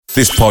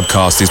This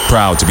podcast is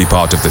proud to be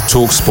part of the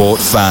TalkSport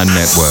Fan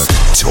Network.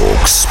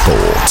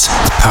 TalkSport.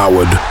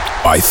 Powered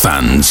by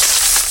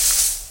fans.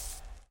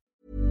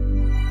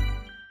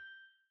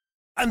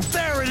 And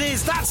there it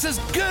is, that's as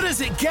good as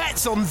it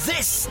gets on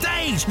this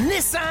stage.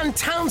 Nissan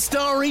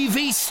Townstar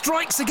EV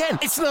strikes again.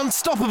 It's an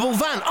unstoppable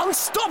van,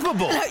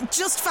 unstoppable.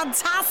 Just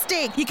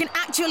fantastic. You can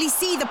actually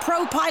see the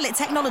ProPilot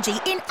technology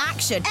in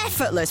action.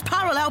 Effortless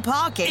parallel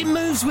parking. It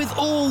moves with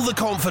all the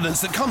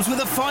confidence that comes with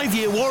a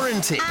 5-year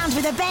warranty. And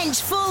with a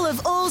bench full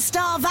of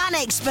all-star van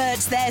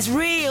experts, there's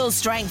real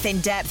strength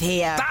in depth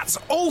here. That's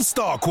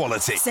all-star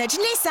quality. Search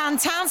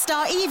Nissan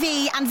Townstar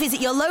EV and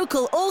visit your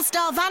local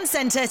all-star van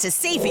centre to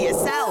see for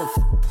yourself.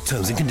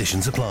 Terms and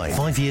conditions apply.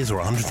 5 years or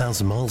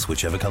 100,000 miles,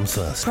 whichever comes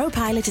first.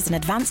 ProPilot is an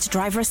advanced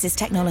driver assist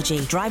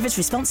technology. Driver's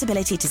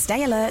responsibility to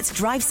stay alert,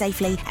 drive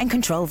safely and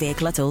control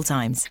vehicle at all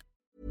times.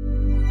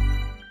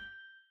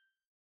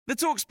 The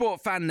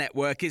TalkSport Fan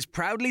Network is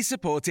proudly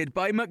supported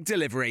by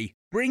McDelivery,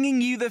 bringing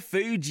you the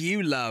food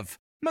you love.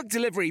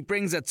 McDelivery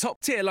brings a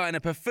top-tier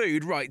lineup of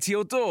food right to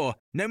your door.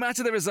 No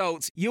matter the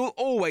result, you'll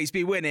always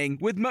be winning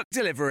with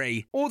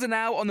McDelivery. Order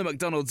now on the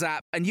McDonald's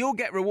app and you'll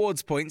get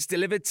rewards points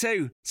delivered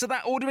too. So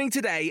that ordering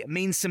today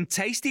means some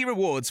tasty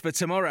rewards for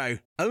tomorrow.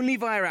 Only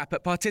via app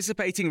at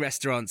participating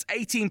restaurants.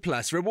 18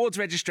 plus. Rewards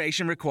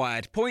registration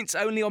required. Points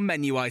only on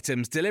menu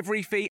items.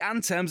 Delivery fee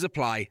and terms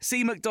apply.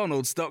 See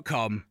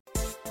mcdonalds.com.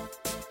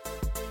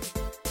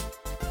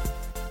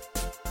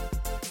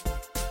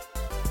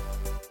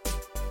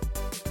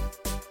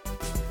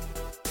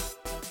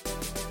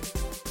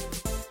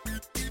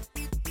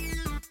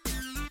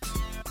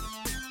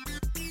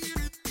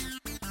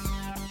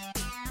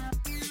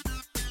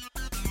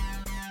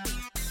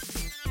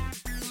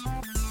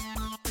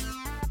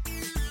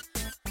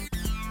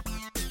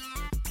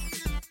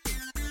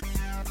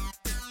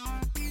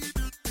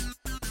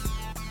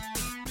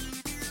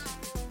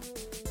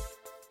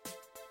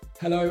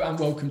 Hello and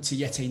welcome to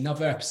yet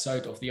another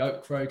episode of the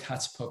Oak Road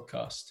Hatter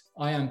podcast.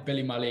 I am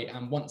Billy Mully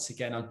and once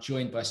again I'm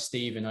joined by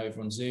Stephen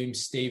over on Zoom.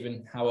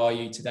 Stephen, how are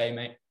you today,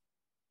 mate?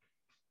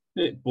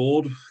 Bit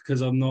bored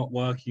because I'm not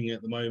working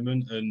at the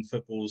moment and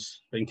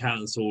football's been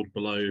cancelled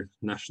below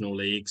National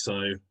League,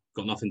 so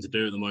got nothing to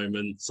do at the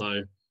moment.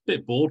 So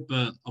bit bored,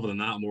 but other than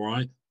that, I'm all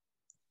right.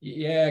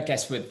 Yeah, I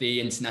guess with the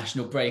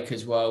international break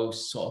as well,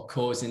 sort of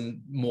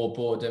causing more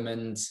boredom,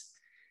 and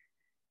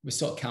we're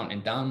sort of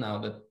counting down now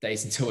the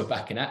days until we're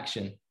back in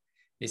action.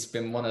 It's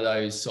been one of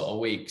those sort of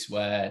weeks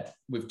where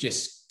we've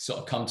just sort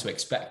of come to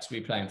expect to be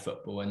playing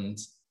football, and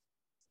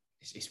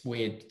it's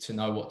weird to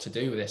know what to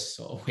do with this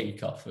sort of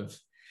week off of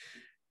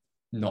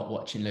not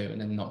watching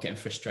Luton and not getting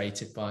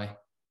frustrated by...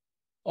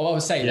 Oh, I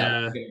would say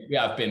that we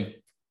have been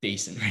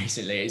decent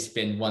recently. It's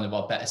been one of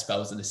our better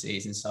spells of the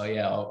season. So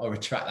yeah, I'll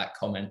retract that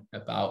comment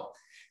about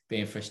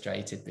being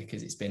frustrated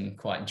because it's been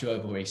quite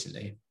enjoyable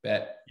recently.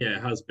 But yeah,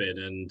 it has been,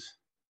 and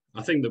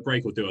I think the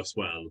break will do us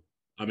well.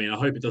 I mean, I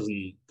hope it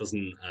doesn't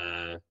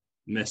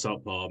mess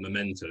up our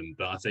momentum,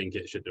 but I think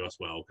it should do us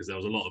well because there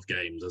was a lot of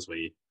games, as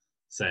we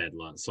said,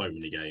 like so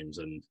many games,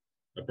 and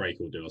a break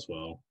will do us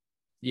well.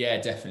 Yeah,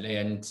 definitely.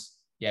 And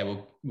yeah,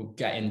 we'll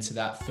get into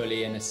that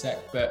fully in a sec,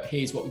 but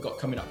here's what we've got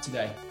coming up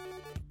today.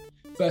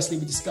 Firstly,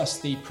 we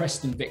discussed the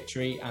Preston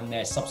victory and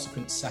their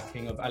subsequent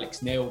sacking of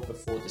Alex Neil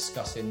before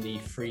discussing the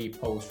 3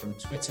 polls from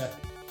Twitter.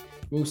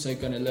 We're also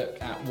going to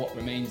look at what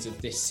remains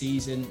of this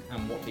season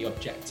and what the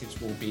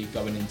objectives will be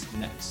going into the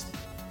next.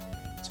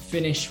 To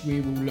finish, we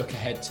will look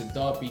ahead to the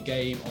Derby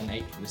game on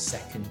April the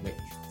 2nd, which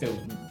feels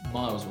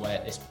miles away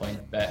at this point,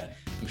 but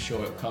I'm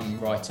sure it'll come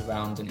right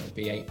around and it'll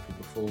be April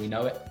before we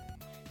know it.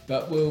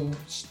 But we'll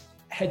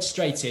head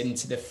straight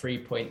into the 3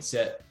 points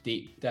at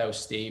Deepdale,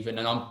 Stephen,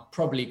 and I'm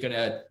probably going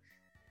to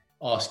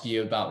ask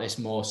you about this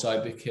more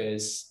so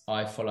because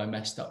I follow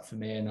Messed Up for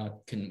me and I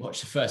couldn't watch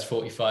the first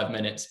 45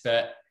 minutes,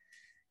 but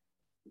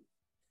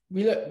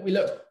we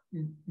look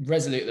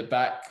resolute at the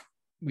back.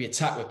 We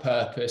attack with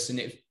purpose, and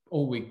it's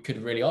all we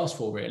could really ask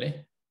for, really.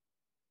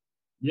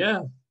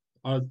 Yeah,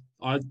 I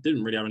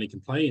didn't really have any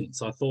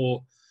complaints. I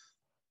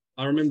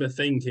remember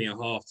thinking at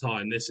half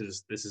time, this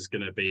is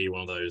going to be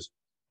one of those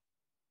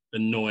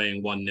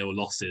annoying 1-0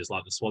 losses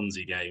like the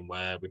Swansea game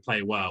where we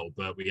play well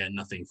but we get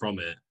nothing from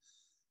it.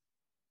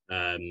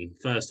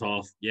 First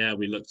half, yeah,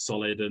 we looked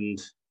solid, and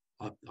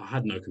I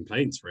had no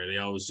complaints really.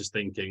 I was just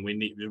thinking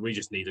we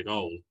just need a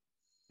goal.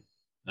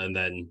 And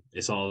then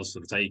it's ours for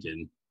the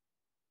taking.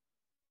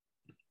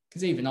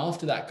 Because even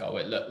after that goal,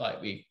 it looked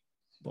like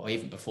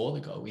even before the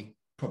goal, we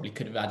probably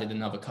could have added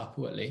another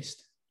couple at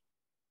least.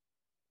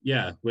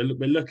 Yeah, we're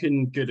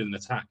looking good in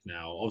attack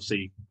now.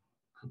 Obviously,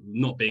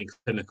 not being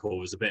clinical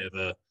was a bit of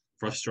a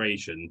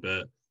frustration,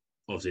 but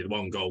obviously the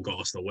one goal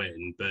got us the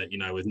win. But,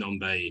 with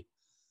Nombe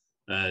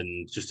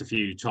and just a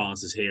few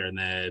chances here and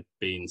there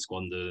being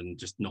squandered and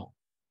just not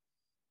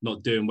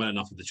doing well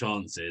enough with the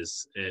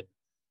chances,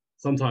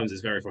 sometimes it's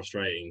very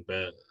frustrating,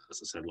 but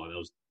as I said,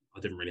 I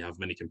didn't really have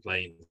many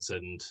complaints,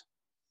 and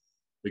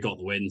we got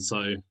the win,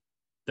 so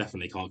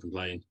definitely can't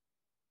complain.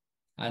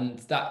 And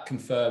that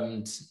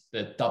confirmed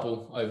the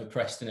double over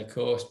Preston, of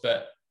course,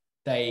 but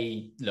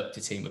they looked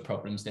a team with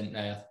problems, didn't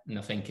they? And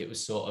I think it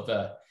was sort of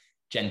a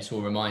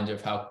gentle reminder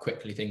of how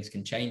quickly things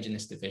can change in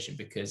this division,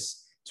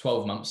 because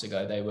 12 months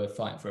ago they were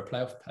fighting for a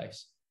playoff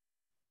place.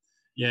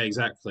 Yeah,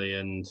 exactly.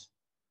 And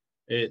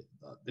if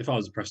I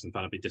was a Preston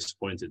fan, I'd be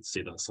disappointed to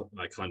see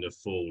that kind of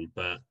fall.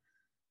 But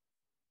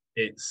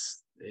it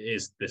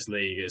is this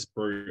league. It's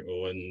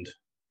brutal, and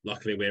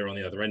luckily we're on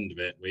the other end of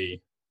it.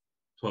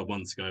 12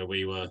 months ago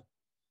we were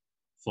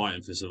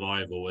fighting for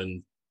survival,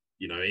 and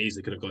it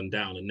easily could have gone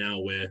down. And now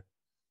we're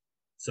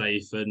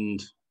safe,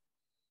 and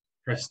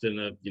Preston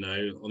are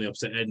on the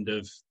opposite end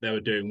of, they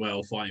were doing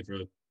well, fighting for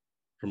a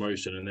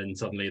promotion, and then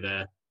suddenly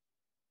they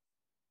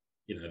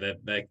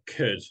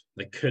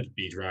could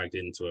be dragged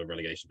into a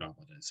relegation battle.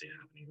 I don't see it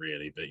happening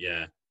really, but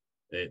yeah,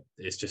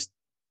 it's just,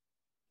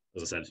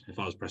 as I said, if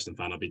I was a Preston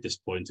fan, I'd be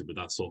disappointed with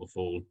that sort of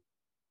fall.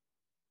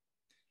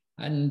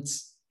 And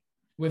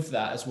with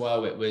that as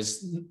well, it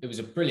was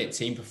a brilliant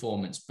team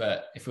performance.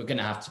 But if we're going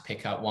to have to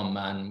pick out one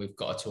man, we've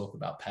got to talk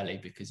about Pelly,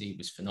 because he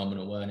was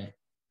phenomenal, weren't he?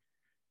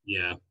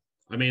 Yeah,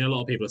 I mean, a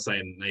lot of people are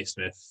saying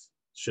Naismith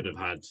should have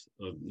had,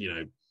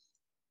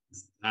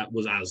 that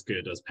was as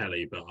good as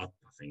Pelly, but I'm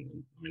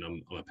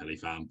a Pelly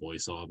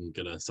fanboy, so I'm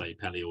gonna say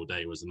Pelly all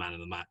day was the man of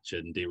the match,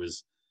 and he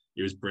was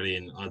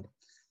brilliant.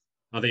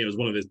 I think it was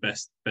one of his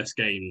best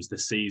games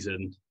this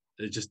season.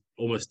 It just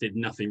almost did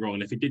nothing wrong,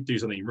 and if he did do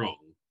something wrong,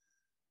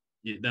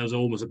 there was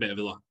almost a bit of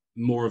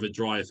more of a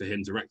drive for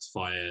him to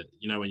rectify it.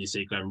 When you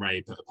see Glenn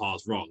Ray put a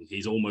pass wrong,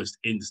 he's almost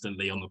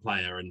instantly on the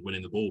player and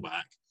winning the ball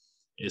back.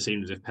 It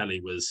seemed as if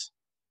Pelly was,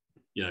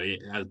 he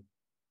had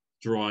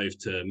drive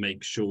to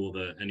make sure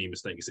that any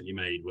mistakes that you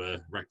made were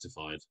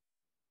rectified.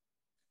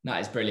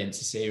 That is brilliant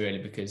to see, really,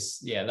 because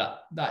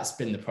that's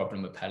been the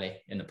problem with Pelly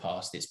in the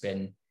past. It's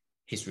been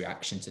his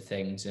reaction to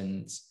things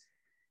and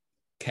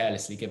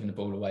carelessly giving the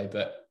ball away,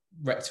 but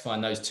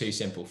rectifying those two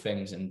simple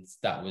things. And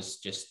that was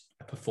just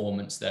a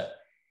performance that,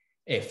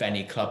 if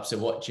any clubs are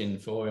watching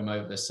for him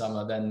over the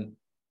summer, then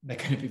they're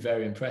going to be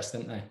very impressed,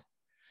 aren't they?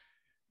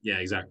 Yeah,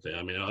 exactly.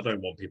 I mean, I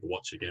don't want people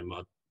watching him.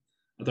 I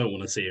don't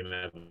want to see him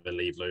ever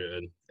leave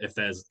Luton. If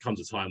comes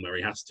a time where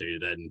he has to,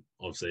 then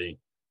obviously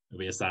it'll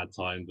be a sad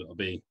time, but I'll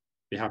be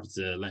happy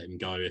to let him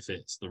go if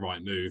it's the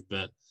right move.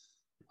 But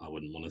I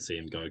wouldn't want to see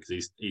him go,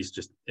 because he's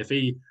just, as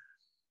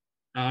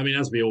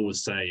we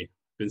always say,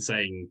 been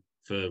saying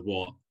for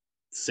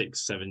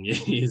 6-7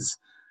 years,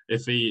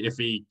 if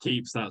he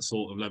keeps that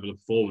sort of level of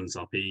performance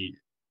up, he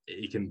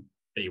can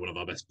be one of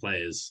our best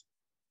players.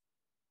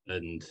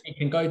 And he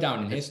can go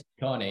down in history,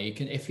 can't he?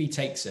 If he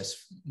takes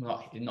us,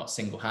 not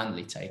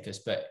single-handedly take us,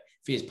 but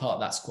if he is part of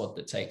that squad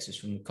that takes us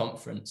from the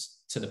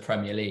Conference to the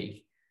Premier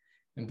League,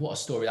 and what a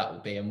story that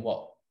would be, and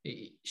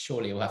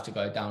surely he'll have to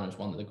go down as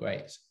one of the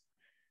greats.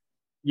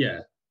 Yeah,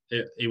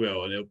 he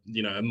will.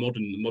 A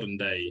modern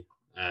day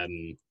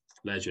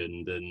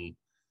legend, and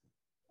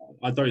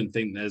I don't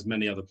think there's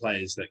many other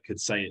players that could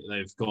say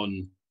they've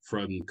gone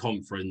from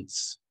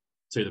Conference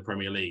to the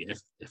Premier League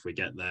if we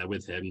get there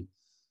with him.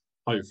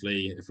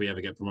 Hopefully, if we ever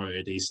get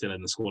promoted, he's still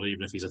in the squad,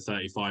 even if he's a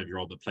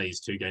 35-year-old that plays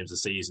 2 games a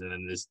season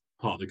and is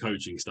part of the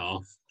coaching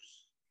staff.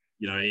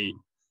 I'd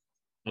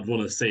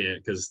want to see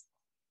it, because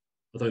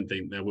I don't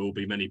think there will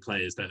be many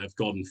players that have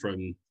gone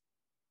from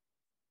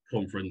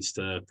Conference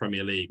to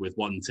Premier League with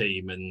one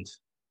team and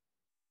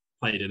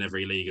played in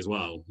every league as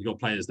well. You've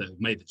got players that have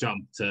made the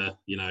jump to,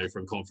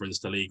 from Conference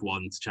to League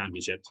One to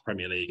Championship to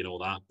Premier League and all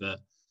that, but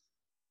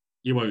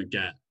you won't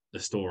get a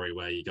story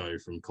where you go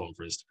from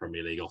Conference to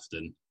Premier League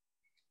often.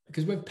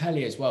 Because with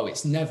Pelly as well,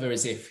 it's never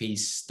as if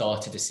he's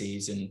started a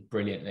season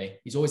brilliantly.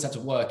 He's always had to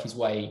work his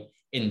way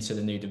into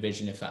the new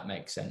division, if that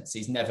makes sense.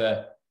 He's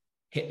never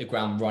hit the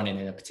ground running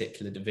in a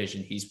particular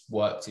division. He's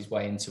worked his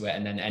way into it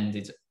and then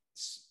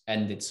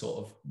ended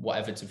sort of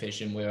whatever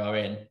division we are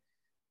in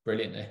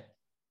brilliantly.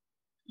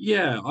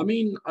 Yeah, I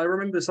mean, I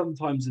remember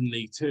sometimes in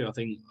League Two, I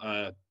think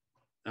out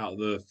of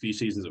the few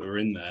seasons that we were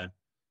in there,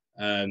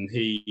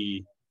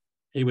 he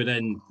would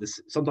end,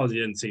 sometimes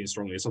he'd end the season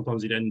strongly,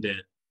 sometimes he'd end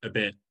it a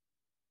bit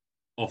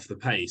off the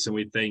pace, and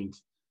we'd think,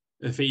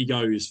 if he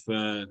goes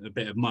for a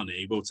bit of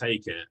money, we'll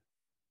take it.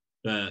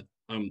 But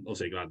I'm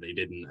also glad that he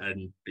didn't.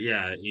 And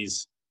yeah,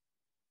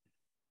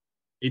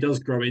 he does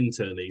grow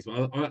into leagues.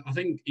 But I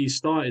think he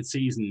started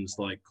seasons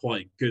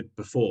quite good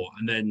before,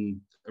 and then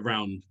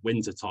around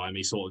winter time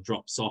he sort of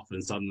drops off,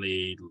 and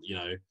suddenly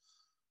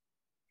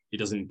he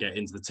doesn't get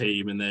into the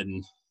team, and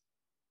then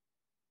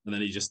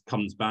he just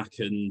comes back,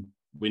 and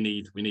we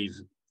need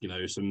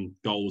some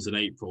goals in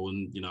April.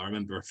 And I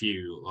remember a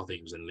few, I think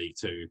it was in League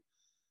Two,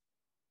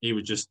 he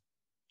would just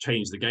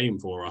change the game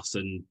for us.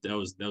 And there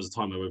was a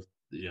time where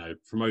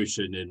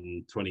promotion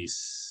in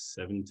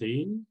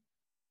 2017.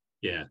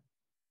 Yeah,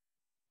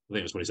 I think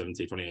it was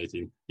 2017,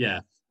 2018. Yeah.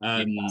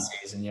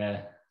 Season,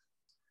 yeah.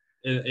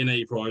 In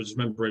April, I just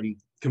remember him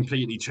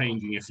completely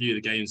changing a few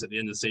of the games at the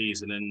end of the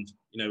season. And,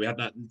 we had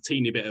that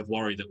teeny bit of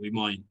worry that we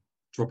might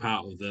drop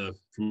out of the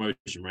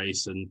promotion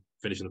race and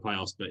finish in the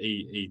playoffs. But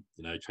he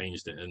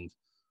changed it and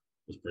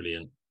was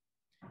brilliant.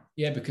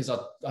 Yeah, because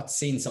I'd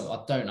seen something,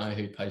 I don't know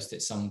who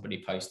posted,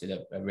 somebody posted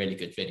a really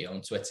good video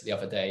on Twitter the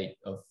other day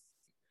of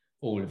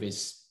all of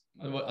his,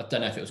 I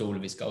don't know if it was all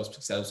of his goals,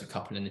 because there was a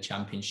couple in the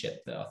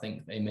championship that I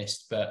think they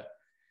missed, but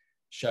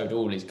showed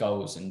all his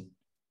goals, and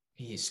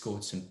he has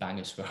scored some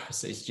bangers for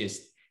us. It's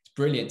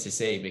brilliant to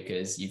see,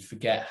 because you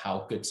forget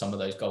how good some of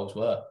those goals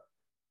were.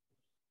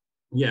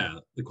 Yeah,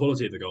 the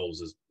quality of the goals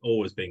has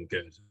always been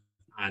good,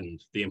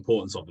 and the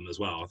importance of them as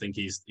well. I think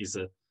he's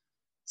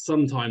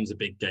sometimes a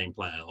big game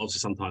player. Obviously,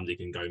 sometimes he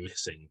can go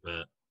missing,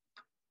 but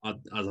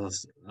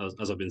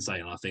as I've been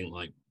saying, I think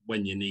like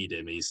when you need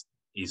him,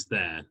 he's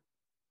there.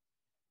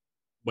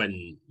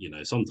 When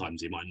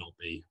sometimes he might not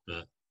be,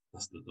 but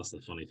that's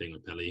the funny thing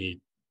with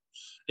Pelly.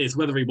 It's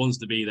whether he wants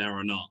to be there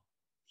or not.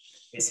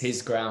 It's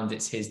his ground.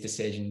 It's his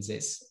decisions.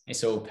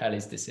 It's all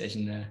Pelly's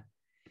decision there.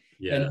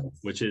 Yeah,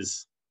 which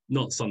is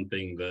not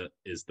something that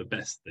is the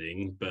best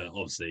thing, but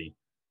obviously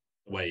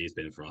the way he's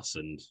been for us,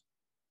 and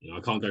I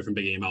can't go from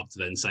bigging him up to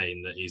then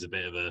saying that he's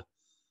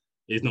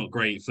he's not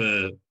great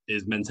for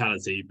his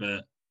mentality,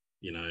 but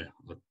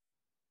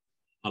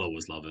I'll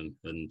always love him,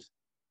 and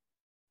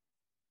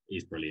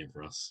he's brilliant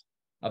for us.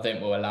 I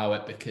think we'll allow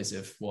it because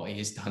of what he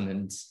has done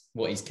and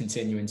what he's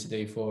continuing to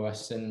do for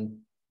us. And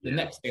the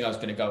next thing I was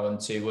going to go on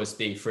to was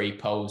the free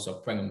polls.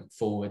 I'll bring them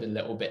forward a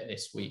little bit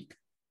this week,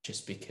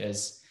 just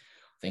because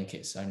I think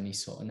it's only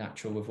sort of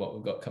natural with what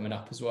we've got coming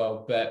up as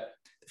well. But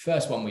the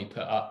first one we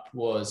put up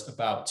was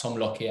about Tom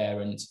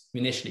Lockyer, and we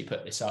initially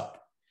put this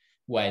up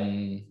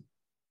when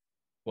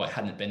it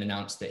hadn't been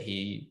announced that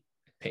he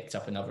picked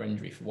up another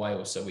injury for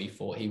Wales. So we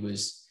thought he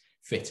was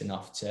fit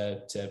enough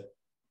to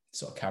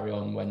sort of carry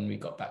on when we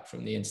got back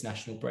from the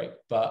international break.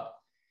 But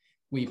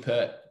we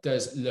put,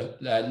 does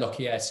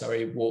Lockyer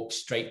walk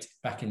straight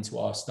back into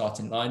our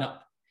starting lineup?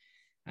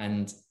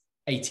 And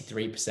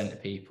 83%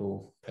 of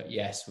people put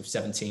yes, with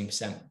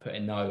 17%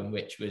 putting no,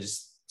 which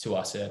was to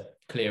us a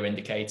clear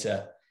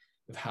indicator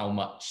of how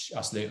much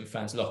us Luton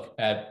fans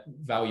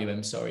value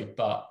him.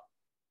 But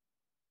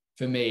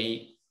for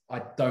me,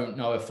 I don't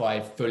know if I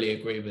fully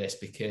agree with this,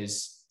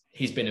 because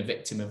he's been a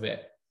victim of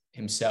it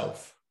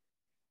himself.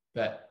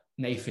 But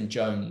Nathan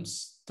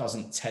Jones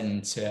doesn't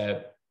tend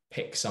to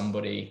pick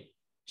somebody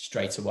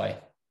straight away.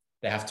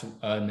 They have to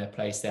earn their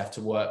place. They have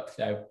to work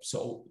their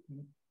sort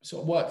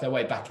of work their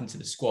way back into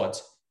the squad,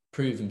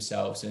 prove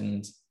themselves.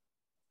 And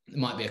there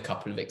might be a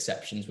couple of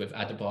exceptions with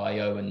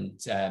Adebayo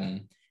and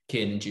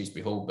Kiernan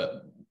Dewsbury Hall,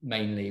 but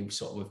mainly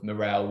sort of with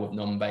Morel, with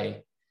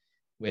Nombe,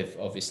 with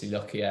obviously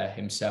Lockyer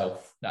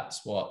himself.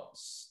 That's what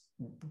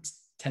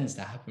tends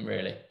to happen,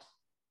 really.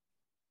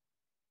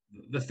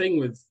 The thing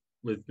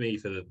with me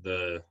for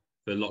the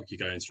Lockyer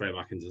going straight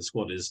back into the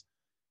squad is,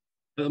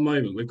 at the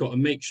moment we've got a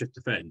makeshift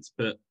defence,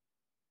 but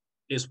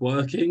it's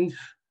working.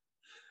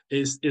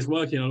 It's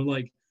working. I'm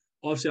like,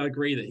 obviously I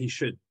agree that he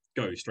should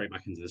go straight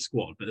back into the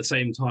squad, but at the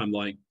same time,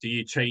 like, do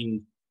you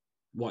change?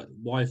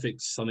 Why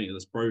fix something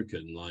that's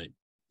broken? Like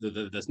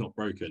that's not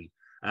broken.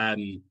 I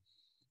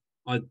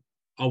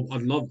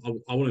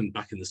want him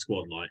back in the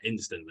squad like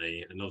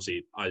instantly, and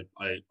obviously I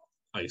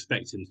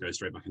expect him to go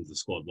straight back into the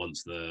squad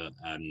once the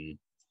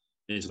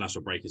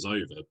international break is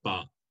over.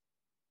 But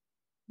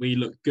we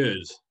look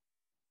good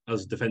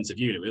as a defensive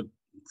unit. We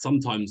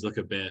sometimes look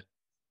a bit,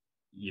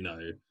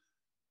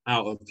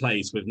 out of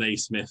place with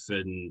Naismith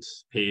and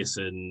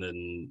Pearson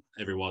and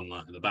everyone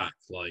like at the back,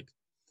 like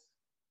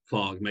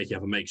Clark making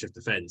up a makeshift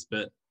defence.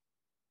 But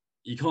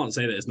you can't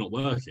say that it's not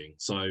working.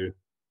 So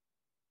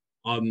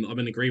I'm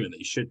in agreement that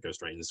he should go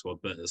straight in the squad.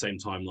 But at the same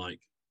time,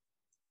 like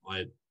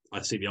I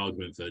see the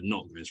argument for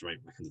not going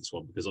straight back into the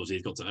squad, because obviously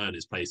he's got to earn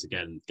his place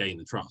again, gain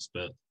the trust.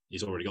 But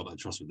he's already got that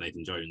trust with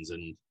Nathan Jones,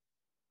 and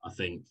I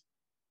think,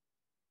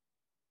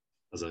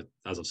 as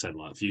I've said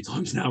like a few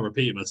times now,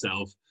 repeating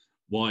myself,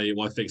 why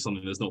fix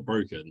something that's not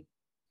broken?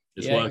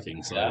 It's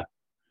working. So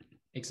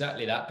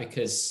exactly that,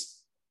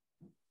 because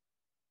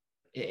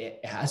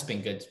it has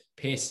been good.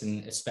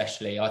 Pearson,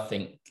 especially, I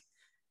think,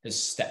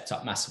 has stepped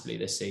up massively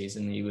this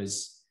season.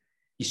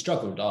 He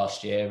struggled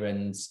last year,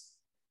 and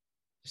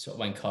sort of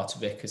when Carter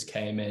Vickers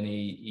came in,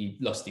 he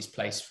lost his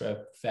place for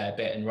a fair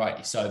bit, and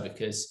rightly so,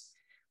 because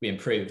we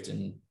improved.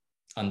 And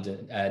under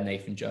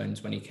Nathan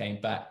Jones, when he came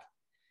back,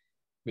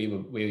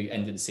 we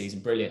ended the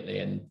season brilliantly.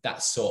 And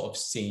that sort of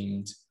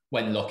seemed,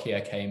 when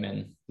Lockyer came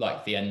in,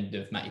 like the end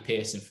of Matty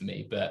Pearson for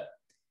me. But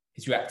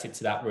he's reacted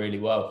to that really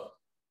well,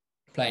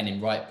 playing in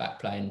right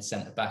back, playing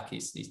centre back,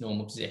 his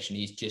normal position.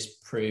 He's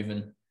just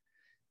proven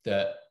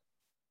that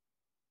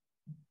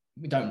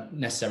we don't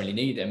necessarily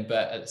need him,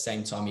 but at the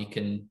same time, he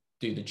can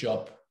do the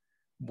job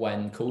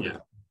when called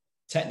upon.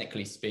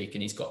 Technically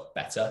speaking, he's got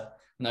better.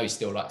 I know he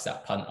still likes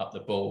that punt up the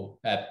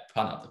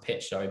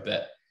pitch,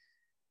 but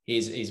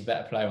he's a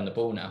better player on the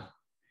ball now.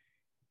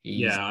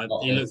 He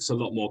looks a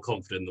lot more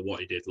confident than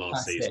what he did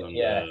last season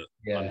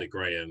under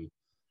Graham.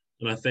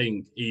 And I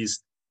think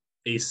he's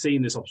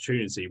seen this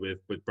opportunity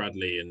with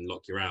Bradley and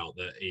Lockyer out,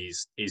 that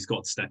he's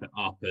got to step it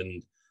up.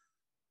 And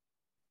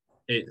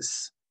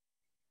it's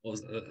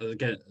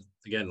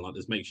again, like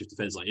this makeshift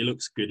defense, like he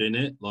looks good in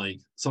it. Like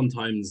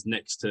sometimes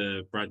next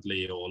to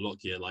Bradley or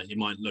Lockyer, like he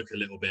might look a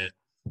little bit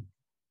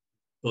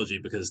dodgy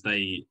because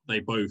they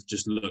both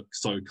just look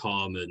so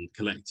calm and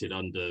collected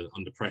under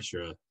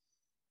pressure.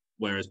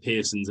 Whereas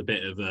Pearson's a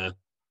bit of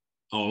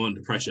I'm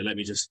under pressure, let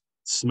me just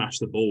smash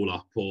the ball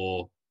up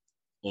or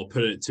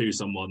put it to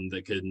someone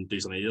that can do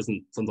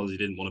something. Sometimes he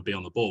didn't want to be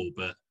on the ball,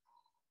 but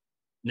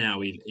now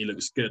he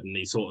looks good and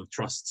he sort of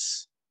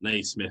trusts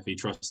Naismith, he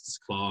trusts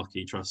Clark,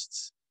 he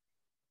trusts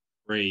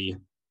Bree.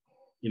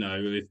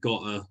 We've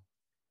got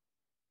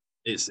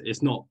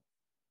it's not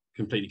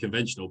completely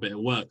conventional, but it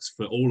works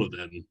for all of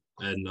them.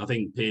 And I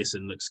think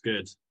Pearson looks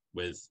good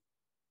with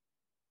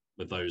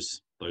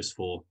those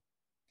four.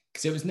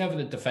 Because it was never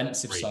the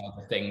defensive side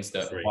of things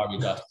that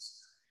worried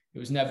us. It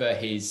was never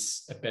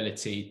his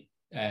ability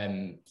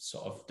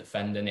sort of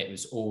defending. It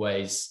was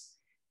always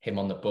him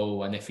on the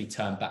ball. And if he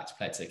turned back to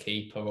play to the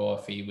keeper, or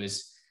if he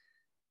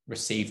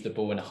received the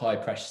ball in a high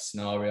pressure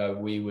scenario,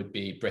 we would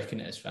be bricking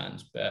it as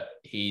fans. But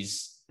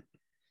he's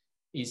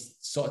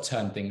sort of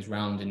turned things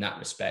around in that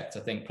respect.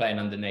 I think playing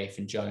under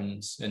Nathan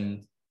Jones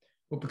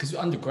because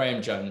under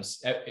Graham Jones,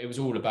 it was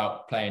all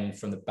about playing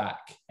from the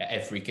back at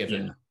every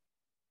given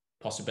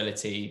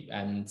possibility.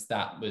 And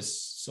that was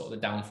sort of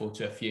the downfall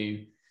to a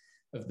few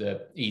of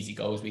the easy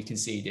goals we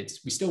conceded.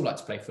 We still like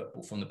to play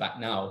football from the back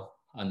now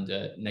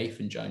under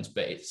Nathan Jones,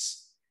 but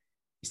it's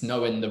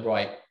knowing the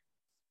right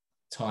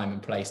time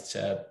and place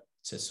to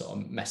sort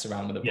of mess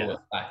around with the ball at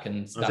the back.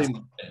 And that's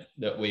something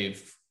that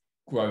we've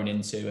grown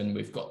into, and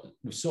we've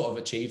sort of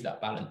achieved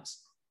that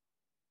balance.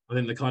 I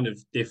think the kind of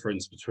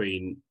difference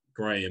between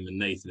Graham and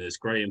Nathan is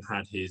Graham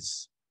had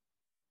his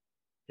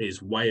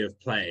way of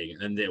playing,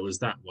 and it was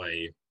that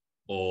way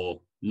or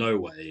no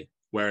way,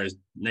 whereas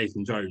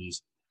Nathan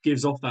Jones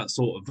gives off that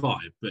sort of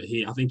vibe, but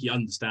I think he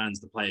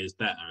understands the players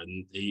better,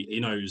 and he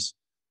knows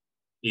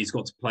he's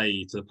got to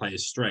play to the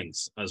players'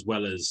 strengths as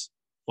well as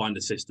find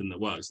a system that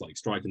works, like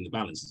striking the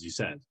balance, as you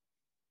said.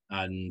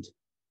 And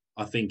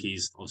I think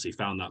he's obviously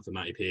found that for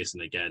Matty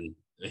Pearson again.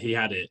 He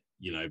had it,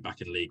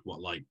 back in League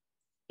One, like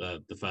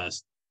the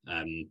first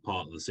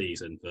part of the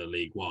season for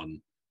League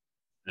One,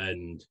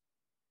 and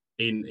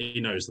he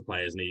knows the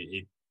players, and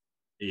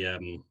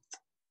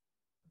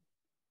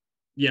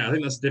I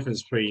think that's the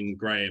difference between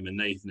Graham and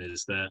Nathan,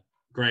 is that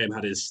Graham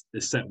had this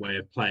set way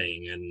of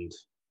playing, and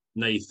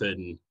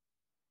Nathan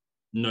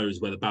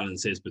knows where the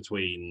balance is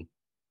between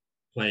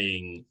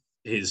playing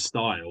his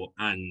style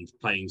and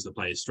playing to the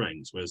player's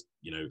strengths. Whereas,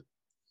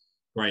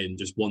 Graham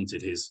just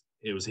wanted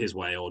it was his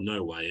way or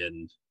no way.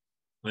 And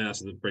I think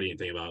that's the brilliant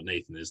thing about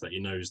Nathan, is that he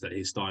knows that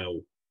his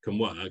style can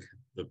work.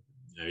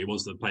 He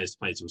wants the players to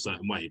play to a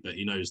certain way, but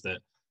he knows that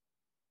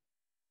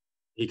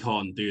he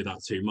can't do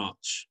that too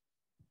much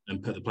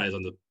and put the players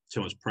under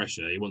too much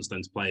pressure. He wants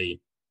them to play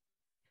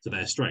to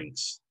their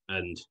strengths.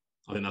 And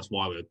I think that's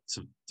why we're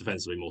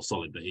defensively more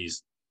solid. But he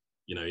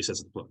probably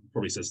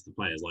says to the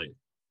players, like,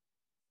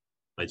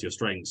 play to your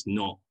strengths,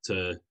 not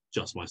to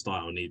just my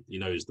style. And he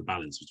knows the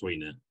balance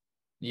between it.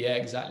 Yeah,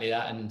 exactly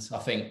that. And I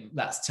think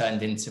that's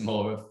turned into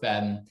more of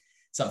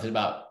something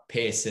about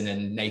Pearson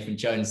and Nathan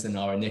Jones than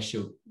our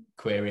initial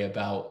query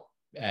about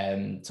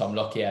Tom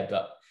Lockyer.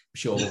 But I'm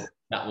sure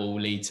that will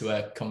lead to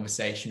a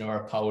conversation or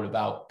a poll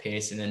about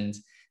Pearson and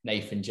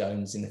Nathan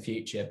Jones in the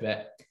future.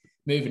 But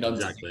moving on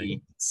to the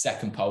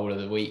second poll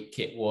of the week,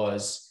 it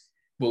was,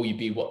 will you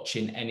be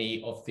watching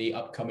any of the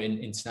upcoming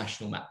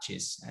international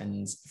matches?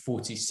 And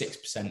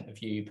 46%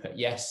 of you put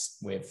yes,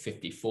 with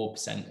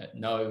 54% at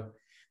no,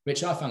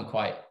 which I found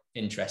quite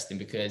interesting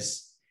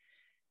because,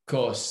 of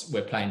course,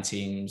 we're playing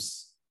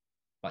teams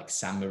like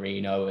San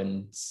Marino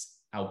and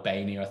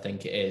Albania, I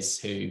think it is,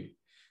 who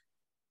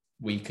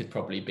we could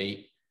probably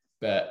beat.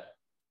 But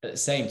at the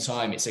same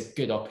time, it's a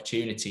good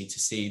opportunity to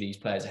see these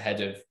players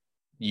ahead of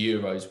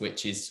Euros,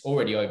 which is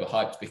already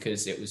overhyped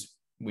because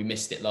we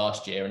missed it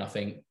last year. And I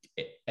think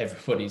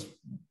everybody's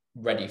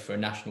ready for a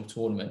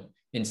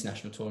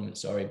international tournament,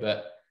 sorry. But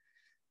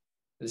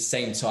at the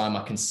same time,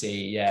 I can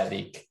see,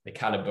 the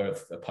caliber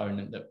of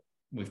opponent that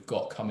we've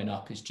got coming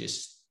up is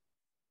just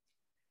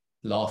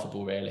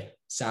laughable, really.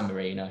 San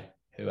Marino,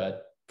 who are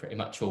pretty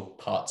much all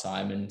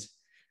part-time. And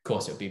of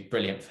course, it would be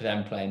brilliant for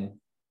them playing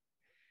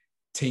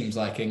teams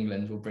like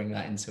England. We'll bring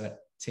that into it,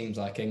 teams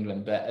like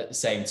England. But at the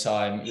same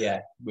time,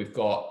 we've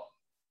got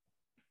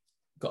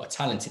a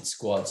talented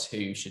squad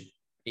who should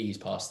ease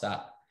past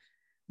that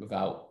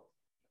without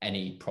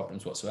any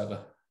problems whatsoever.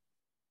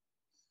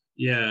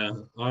 Yeah,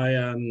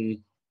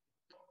 I'm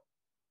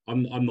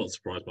not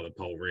surprised by the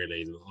poll,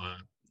 really.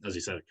 As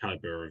you said, the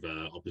caliber of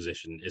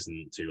opposition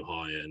isn't too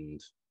high,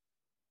 and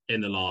in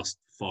the last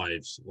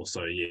 5 or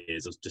so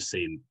years, I've just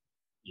seen,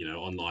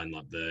 online,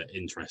 like the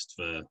interest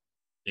for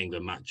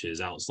England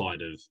matches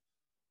outside of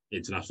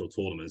international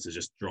tournaments has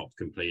just dropped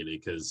completely,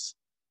 because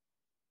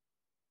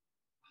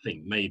I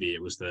think maybe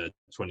it was the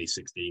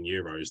 2016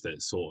 Euros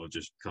that sort of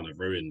just kind of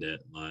ruined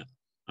it. Like,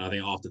 I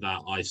think after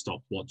that, I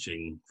stopped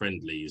watching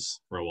friendlies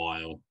for a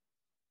while.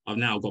 I've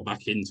now got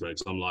back into it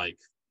because I'm like,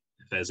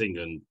 there's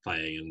England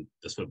playing and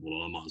there's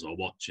football, I might as well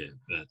watch it.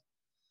 But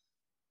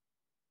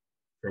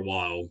for a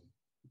while,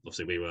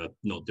 obviously we were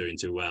not doing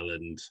too well,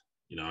 and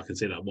I can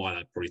see why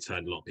that probably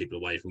turned a lot of people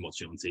away from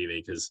watching it on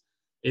TV, because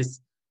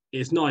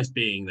it's nice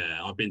being there.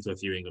 I've been to a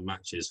few England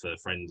matches for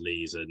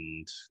friendlies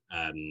and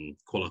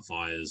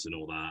qualifiers and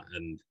all that,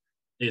 and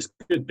it's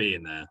good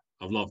being there.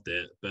 I've loved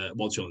it, but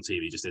watching on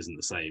TV just isn't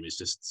the same. It's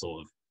just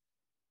sort of,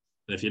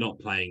 if you're not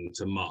playing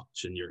too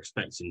much and you're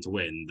expecting to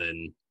win,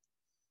 then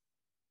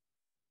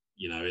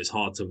it's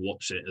hard to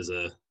watch it as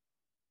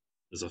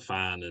a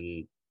fan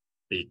and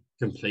be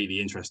completely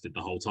interested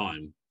the whole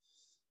time.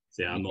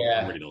 So I'm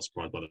really not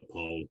surprised by the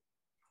poll.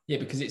 Yeah,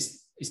 because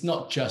it's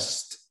not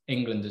just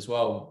England as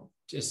well.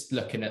 Just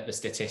looking at the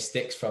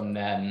statistics from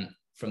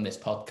this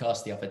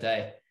podcast the other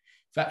day,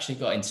 we've actually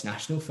got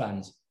international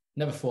fans.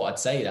 Never thought I'd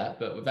say that,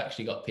 but we've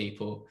actually got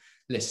people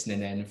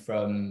listening in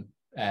from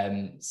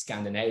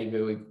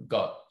Scandinavia.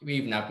 We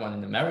even had one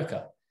in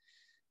America.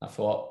 I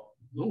thought,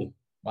 oh,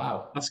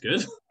 wow, that's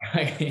good.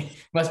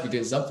 Must be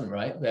doing something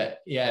right. But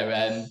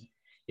yeah,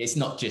 it's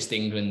not just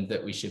England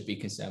that we should be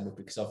concerned with,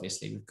 because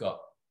obviously we've got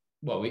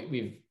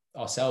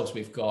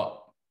we've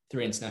got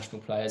 3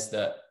 international players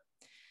that,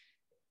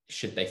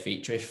 should they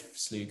feature, if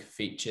Slug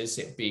features,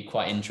 it'd be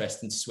quite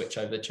interesting to switch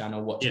over the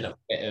channel, watch a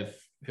bit of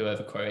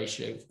whoever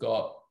Croatia have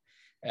got.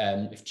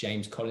 If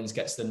James Collins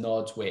gets the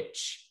nod,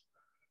 which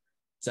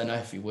I don't know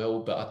if he will,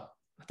 but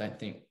I don't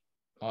think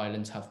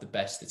Ireland have the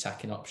best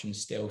attacking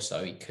options still,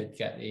 so he could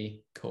get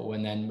the call.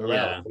 And then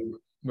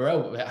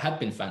Morel had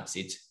been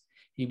fancied.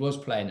 He was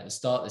playing at the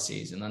start of the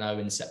season. I know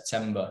in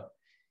September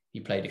he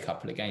played a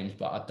couple of games,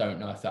 but I don't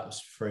know if that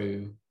was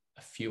through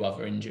a few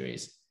other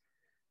injuries.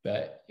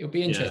 But it'll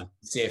be interesting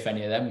to see if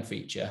any of them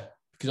feature,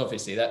 because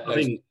obviously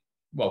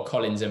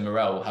Collins and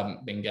Morel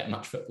haven't been getting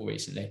much football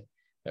recently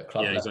at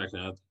club level.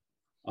 Exactly.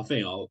 I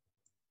think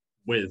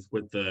with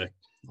the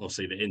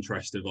obviously the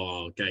interest of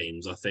our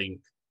games, I think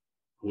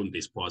I wouldn't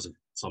be surprised if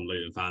some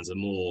Luton fans are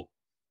more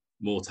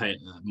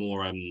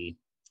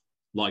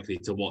likely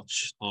to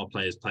watch our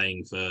players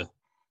playing for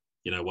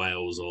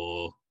Wales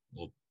or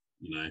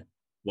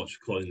watch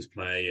Collins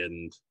play.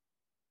 And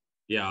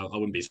I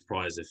wouldn't be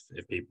surprised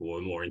if people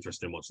were more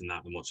interested in watching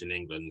that than watching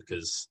England,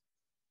 because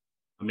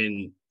I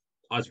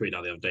tweeted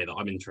out the other day that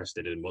I'm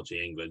interested in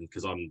watching England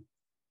because I'm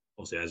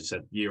obviously, as you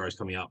said, Euros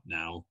coming up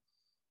now.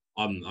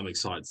 I'm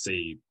excited to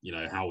see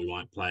how we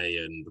might play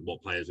and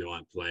what players we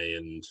might play,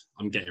 and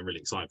I'm getting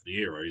really excited for the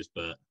Euros.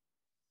 But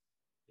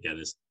again,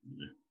 it's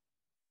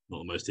not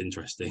the most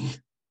interesting.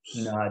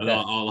 No,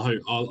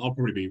 I'll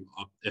probably be,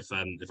 if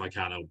I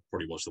can, I'll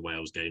probably watch the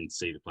Wales game to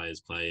see the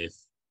players play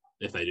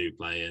if they do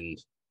play, and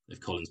if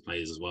Collins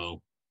plays as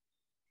well.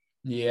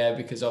 Yeah,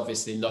 because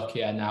obviously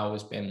Lockyer now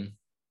has been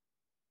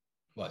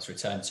it's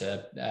returned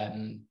to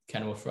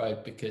Kenilworth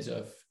Road because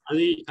of.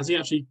 Has he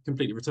actually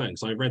completely returned?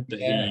 So I read that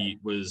he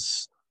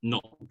was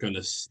not going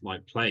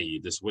to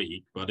play this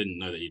week, but I didn't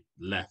know that he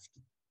left.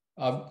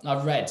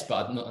 I've read,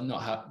 but I'm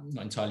not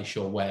entirely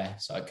sure where,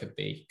 so it could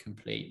be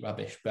complete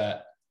rubbish.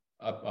 But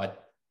I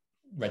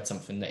read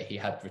something that he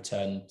had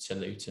returned to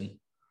Luton,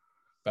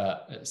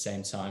 but at the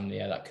same time,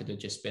 that could have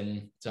just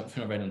been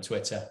something I read on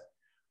Twitter.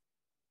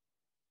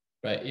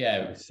 But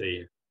I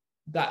see.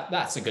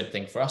 That's a good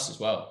thing for us as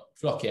well.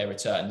 If Lockyer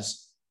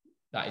returns,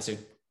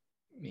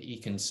 he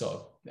can sort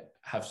of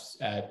have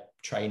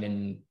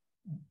training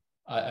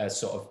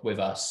sort of with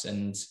us,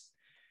 and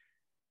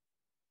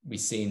we've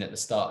seen at the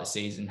start of the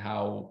season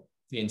how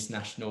the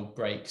international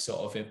break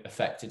sort of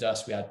affected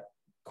us. We had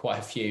quite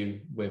a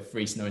few with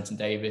Reece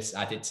Norrington-Davis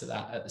added to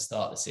that at the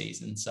start of the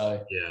season.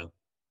 So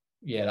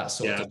that's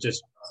sort of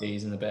just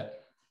season a bit.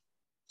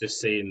 Just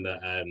seeing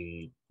that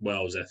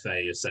Wales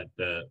FA has said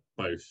that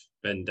both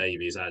Ben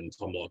Davies and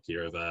Tom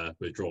Lockyer have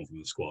withdrawn from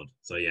the squad.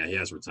 So he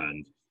has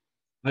returned.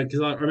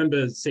 Because I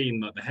remember seeing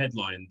the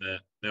headline that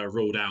they were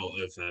ruled out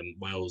of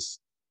Wales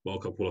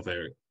World Cup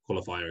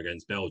qualifier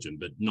against Belgium,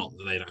 but not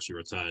that they'd actually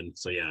returned.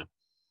 So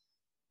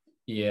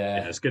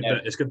it's good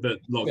that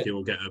Lockyer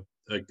will get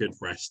a good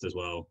rest as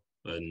well,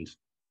 and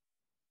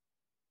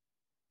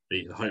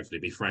hopefully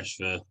be fresh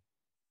for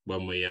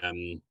when we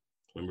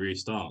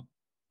restart.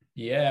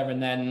 Yeah,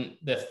 and then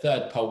the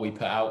third poll we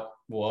put out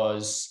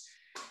was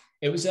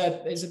a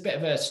bit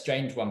of a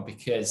strange one,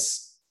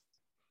 because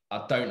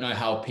I don't know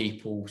how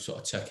people sort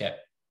of took it.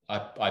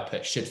 I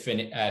put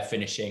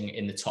finishing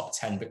in the top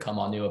 10 become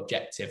our new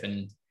objective,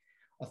 and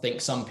I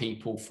think some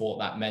people thought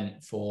that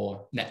meant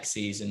for next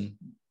season.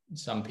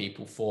 Some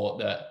people thought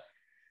that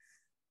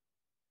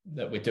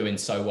we're doing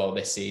so well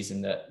this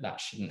season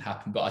that shouldn't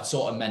happen. But I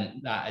sort of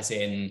meant that as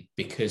in,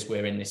 because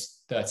we're in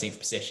this 13th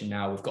position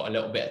now, we've got a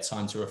little bit of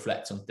time to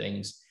reflect on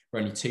things.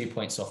 We're only 2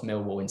 points off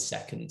Millwall in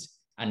second,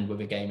 and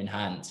with a game in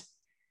hand.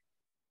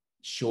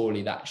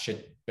 Surely that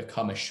should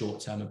become a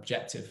short-term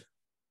objective.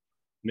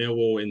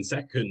 Millwall in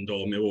second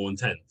or Millwall in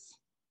 10th?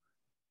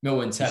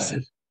 Millwall in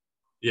 10th.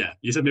 Yeah,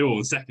 you said Millwall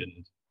in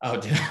second.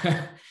 Oh,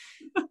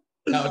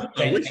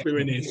 I wish we were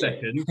in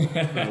second.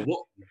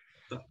 What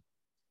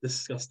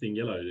disgusting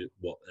yellow?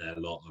 What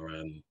lot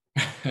are?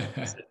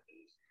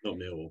 not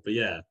Millwall. But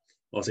yeah,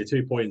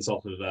 obviously 2 points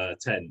off of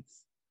 10th.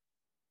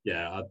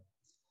 Yeah.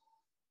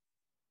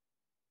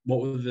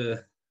 What were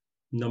the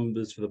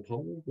numbers for the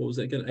poll? What was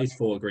it again?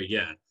 84 agreed.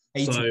 Yeah.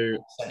 80%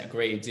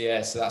 agreed.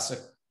 Yeah. So that's a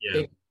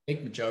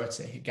big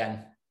majority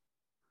again.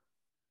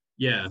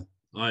 Yeah.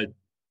 I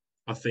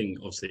think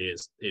obviously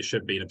it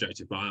should be an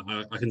objective, but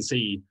I can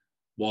see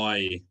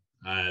why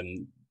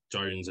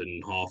Jones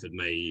and Harford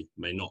may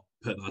not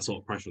put that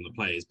sort of pressure on the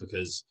players,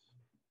 because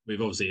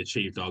we've obviously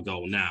achieved our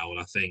goal now, and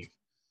I think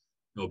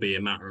it'll be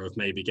a matter of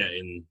maybe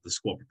getting the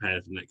squad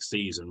prepared for next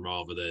season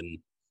rather than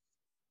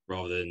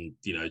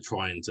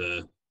trying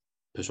to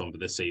push on for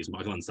this season.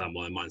 But I can understand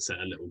why they might set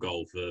a little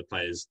goal for the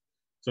players.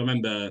 So I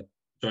remember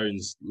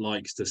Jones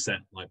likes to set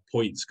like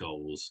points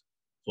goals,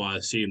 so I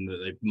assume that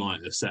they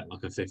might have set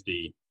like a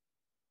 50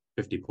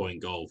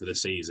 point goal for the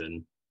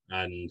season.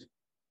 And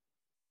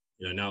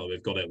now that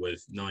we've got it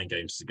with 9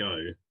 games to go,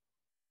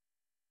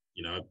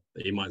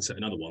 he might set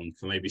another one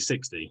for maybe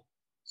 60.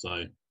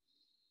 So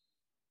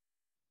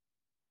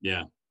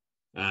yeah.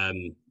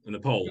 And the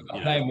poll,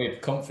 we're playing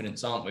with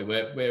confidence, aren't we?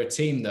 We're a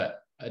team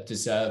that are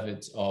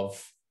deserved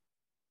of,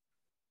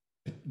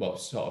 well,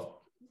 sort of,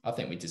 I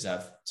think we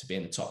deserve to be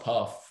in the top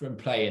half from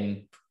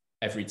playing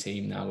every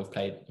team now. We've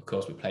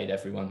played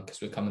everyone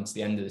because we're coming to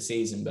the end of the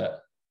season,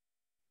 but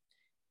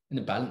in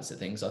the balance of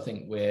things, I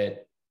think we're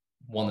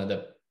one of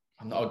the,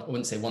 I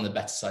wouldn't say one of the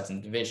better sides in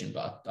the division,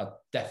 but I'd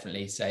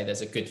definitely say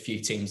there's a good few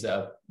teams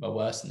that are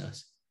worse than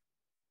us.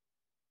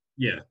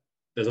 Yeah,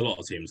 there's a lot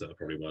of teams that are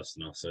probably worse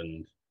than us,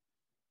 and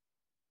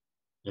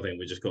I think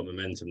we just got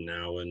momentum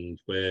now, and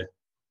we're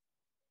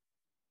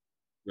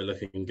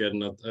looking good.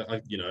 And I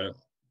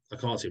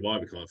can't see why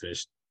we can't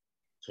finish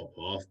top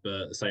half,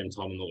 but at the same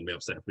time, I'm not going to be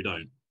upset if we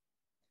don't.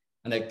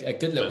 And a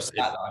good little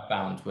stat that I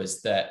found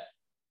was that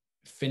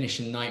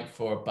finishing 9th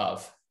or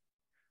above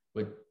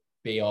would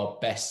be our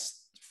best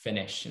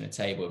finish in the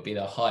table. It would be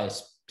the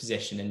highest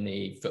position in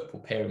the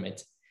football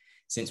pyramid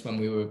since when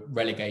we were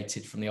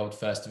relegated from the old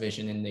First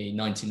Division in the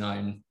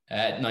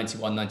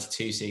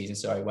 91-92 season,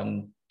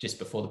 when just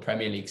before the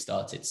Premier League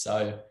started.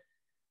 So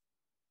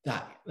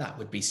that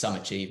would be some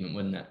achievement,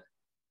 wouldn't it?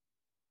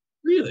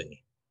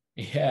 Really?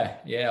 Yeah.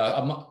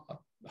 I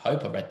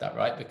hope I read that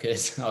right,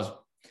 because I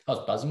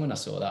was buzzing when I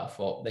saw that. I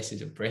thought this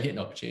is a brilliant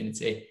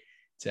opportunity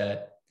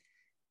to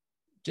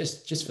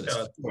just for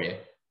the story,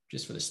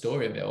 just for the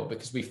story of it all,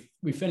 because we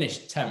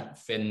finished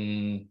 10th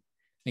in, I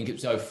think it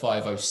was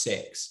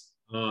 05-06.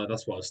 Oh,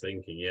 that's what I was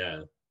thinking.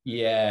 Yeah.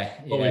 Yeah.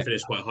 Well, we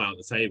finished quite high on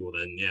the table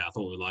then. Yeah, I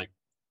thought we were like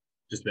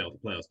just about the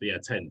playoffs, but yeah,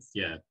 10th.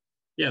 Yeah,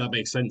 that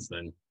makes sense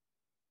then.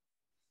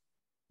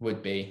 It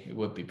would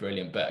be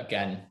brilliant, but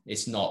again,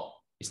 it's not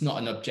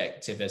an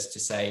objective as to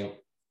say,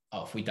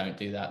 if we don't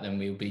do that, then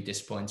we'll be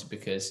disappointed,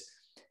 because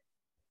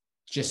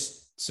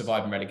just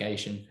surviving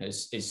relegation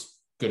is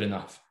good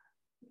enough,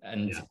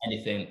 and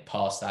anything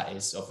past that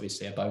is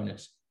obviously a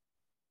bonus.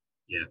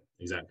 Yeah,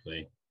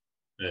 exactly.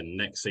 And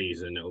next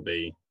season it'll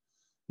be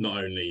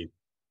not only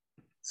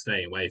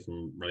staying away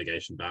from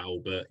relegation battle,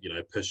 but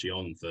pushing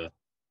on for,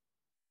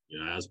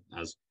 as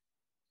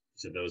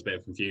so there was a bit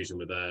of confusion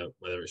with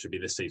whether it should be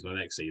this season or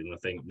next season. I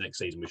think next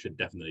season we should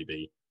definitely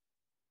be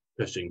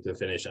pushing to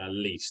finish at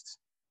least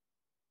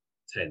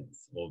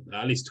 10th or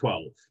at least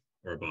 12th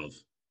or above.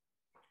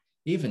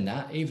 Even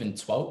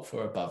 12th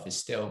or above is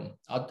still,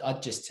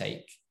 I'd just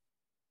take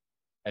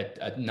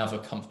another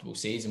comfortable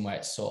season where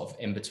it's sort of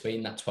in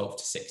between that 12th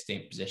to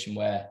 16th position,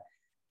 where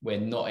we're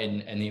not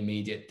in any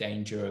immediate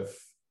danger of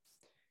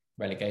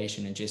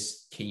relegation, and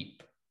just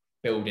keep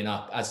building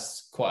up,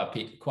 as quite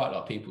a lot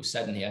of people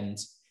said in the end,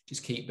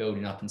 just keep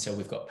building up until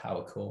we've got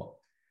Power Court.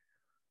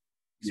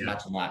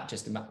 Imagine that,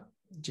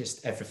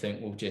 just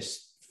everything will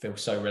just feel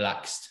so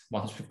relaxed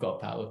once we've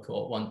got Power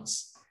Court,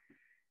 once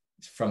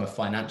from a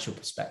financial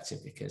perspective,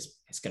 because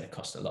it's going to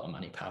cost a lot of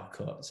money, Power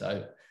Court.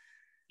 So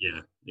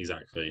yeah,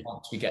 exactly.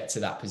 Once we get to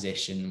that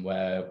position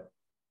where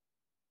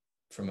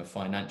from a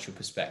financial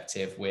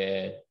perspective,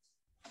 we're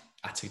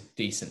at a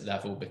decent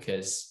level,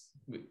 because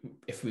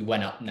if we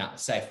went up now,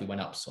 say if we went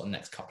up sort of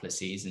next couple of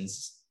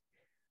seasons,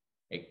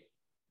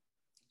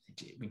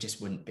 we just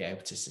wouldn't be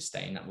able to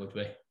sustain that, would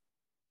we?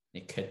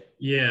 It could.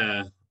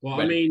 Yeah. Well,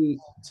 I mean,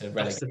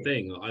 that's the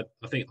thing. I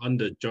think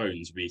under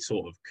Jones, we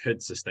sort of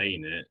could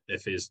sustain it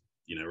if his,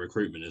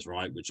 recruitment is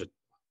right, which,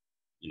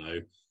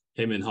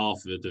 him and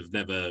Harford have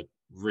never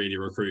really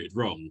recruited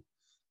wrong.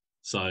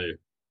 So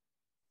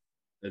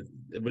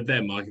with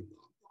them,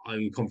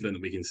 I'm confident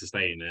that we can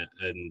sustain it.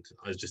 And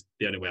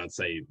the only way I'd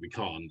say we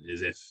can't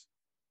is if,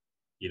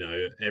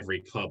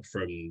 every club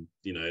from,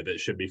 that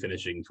should be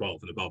finishing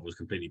 12th and above was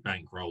completely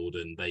bankrolled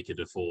and they could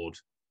afford,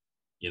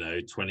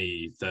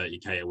 20,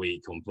 30K a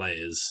week on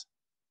players.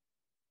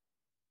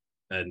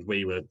 And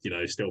we were,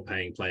 still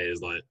paying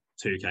players like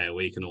 2K a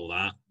week and all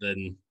that,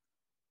 then,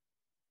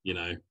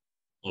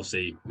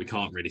 obviously we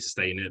can't really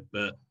sustain it.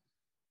 But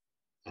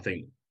I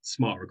think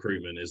smart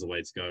recruitment is the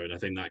way to go. And I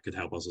think that could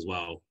help us as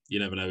well. You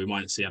never know, we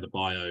might see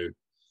Adebayo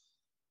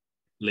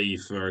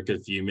leave for a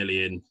good few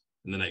million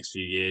in the next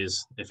few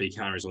years if he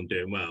carries on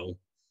doing well.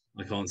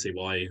 I can't see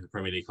why the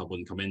Premier League club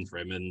wouldn't come in for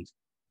him, and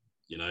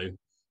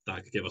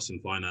that could give us some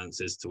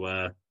finances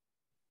to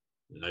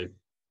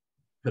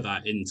put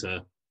that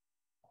into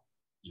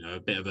a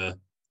bit of a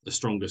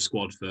stronger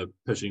squad for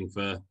pushing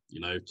for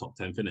top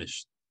 10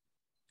 finish.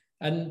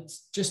 And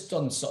just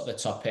on sort of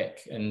the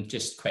topic, and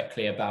just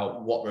quickly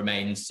about what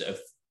remains of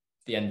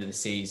the end of the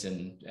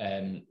season,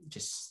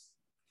 just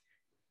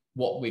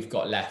what we've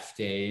got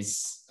left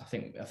is I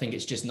think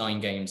it's just 9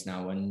 games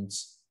now, and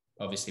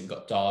obviously we've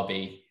got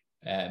Derby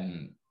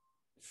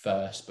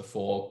first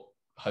before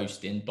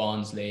hosting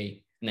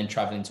Barnsley and then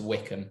travelling to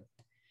Wycombe.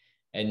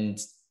 And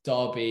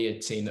Derby, a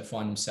team that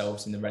find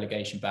themselves in the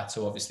relegation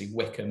battle. Obviously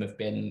Wycombe have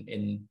been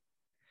in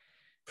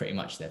pretty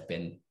much, they've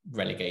been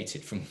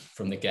relegated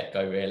from the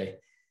get-go, really.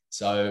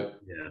 So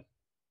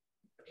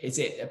is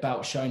it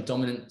about showing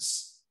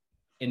dominance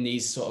in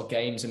these sort of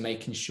games and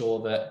making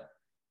sure that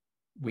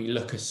we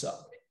look at sort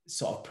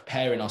of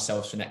preparing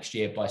ourselves for next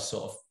year by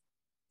sort of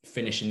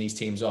finishing these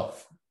teams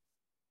off?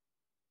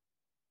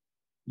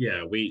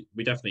 Yeah, we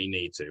definitely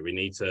need to. We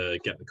need to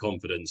get the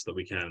confidence that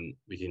we can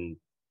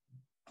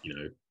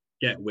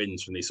get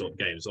wins from these sort of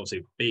games.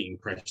 Obviously, beating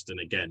Preston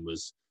again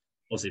was,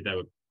 obviously they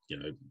were,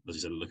 as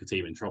you said, look a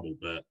team in trouble,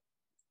 but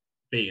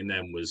beating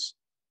them was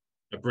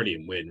a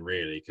brilliant win,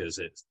 really, because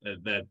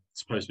they're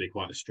supposed to be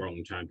quite a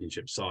strong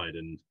Championship side,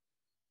 and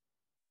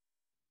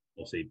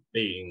obviously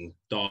beating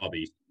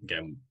Derby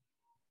again,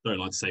 don't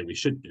like to say we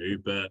should do,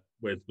 but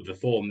with the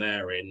form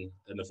they're in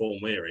and the form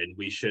we're in,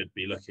 we should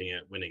be looking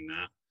at winning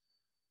that.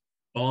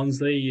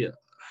 Barnsley,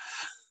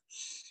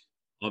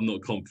 I'm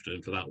not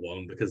confident for that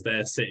one because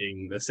they're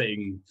sitting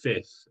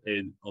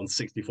 5th on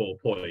 64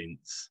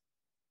 points,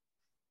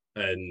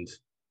 and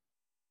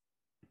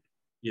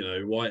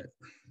why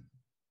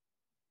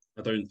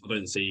I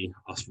don't see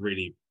us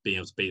really being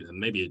able to beat them.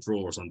 Maybe a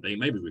draw or something.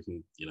 Maybe we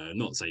can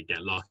not say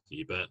get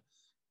lucky, but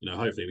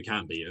hopefully we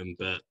can beat them.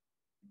 But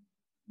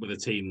with a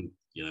team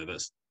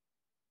that's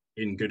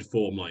in good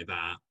form like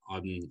that,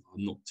 I'm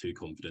not too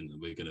confident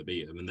that we're going to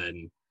beat them. And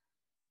then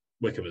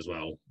Wycombe as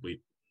well, we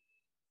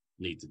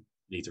need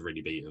to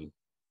really beat them.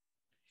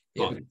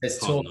 There's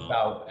talk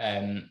about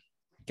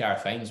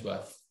Gareth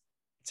Ainsworth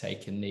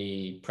taking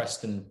the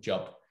Preston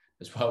job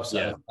as well.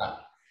 So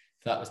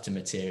if that was to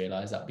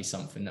materialise, that'd be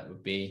something that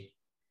would be,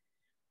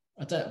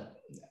 I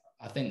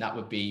think that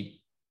would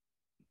be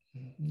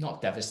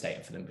not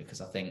devastating for them,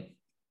 because I think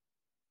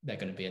they're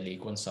going to be a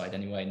League One side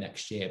anyway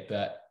next year.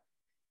 But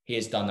he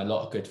has done a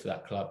lot of good for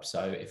that club.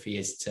 So if he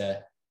is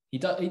to, he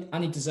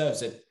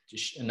deserves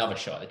another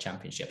shot at the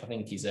Championship. I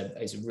think he's a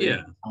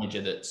real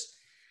manager that's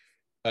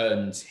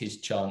earned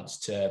his chance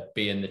to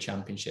be in the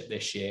Championship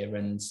this year,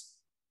 and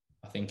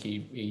I think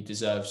he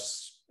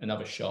deserves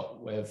another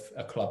shot with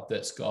a club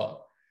that's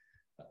got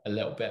a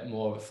little bit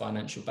more of a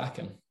financial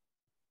backing.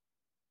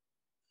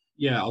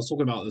 Yeah, I was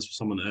talking about this with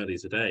someone earlier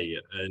today,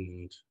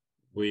 and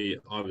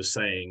I was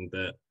saying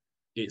that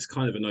it's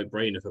kind of a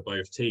no-brainer for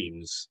both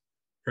teams.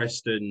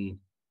 Preston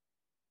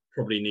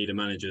probably need a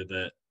manager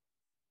that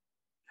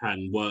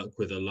can work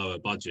with a lower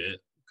budget,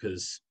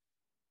 because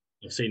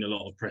I've seen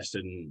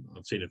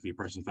a few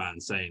Preston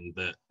fans saying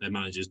that their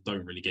managers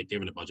don't really get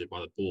given a budget by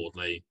the board.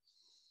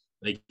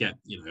 They get,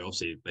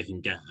 obviously they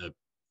can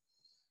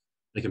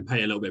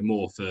pay a little bit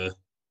more for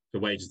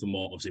wages than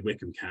what obviously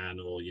Wycombe can,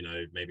 or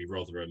maybe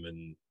Rotherham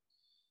and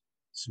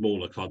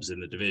smaller clubs in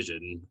the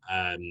division.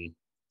 And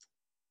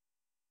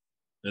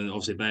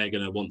obviously they're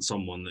going to want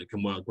someone that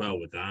can work well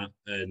with that.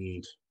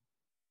 And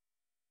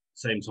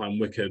same time,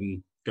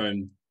 Wycombe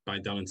going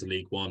back down into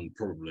League One,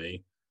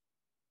 probably,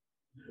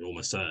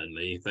 almost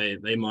certainly,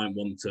 they might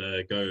want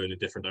to go in a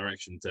different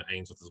direction to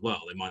Ainsworth as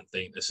well. They might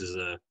think this is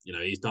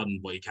he's done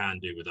what he can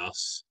do with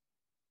us.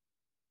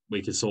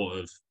 We could sort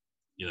of,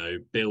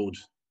 build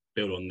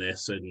on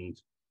this and,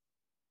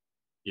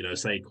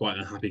 say quite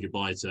a happy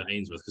goodbye to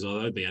Ainsworth, because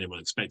I don't think anyone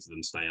expected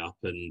them to stay up,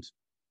 and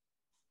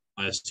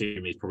I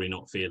assume he's probably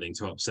not feeling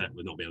too upset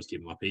with not being able to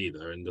keep them up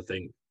either. And I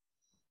think,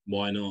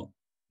 why not,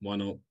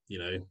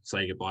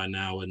 say goodbye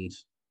now and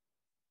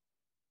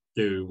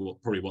do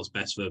what's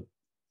best for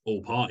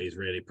all parties,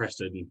 really.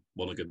 Preston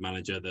want a good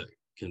manager that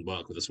can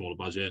work with a smaller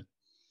budget.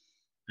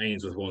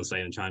 Ainsworth wants to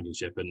stay in the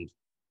Championship, and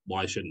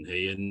why shouldn't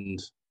he? And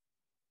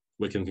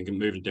Wycombe can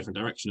move in a different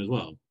direction as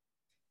well.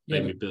 Yeah,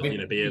 maybe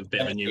be a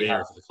bit of a new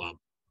era for the club.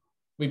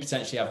 We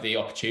potentially have the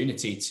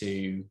opportunity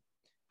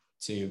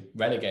to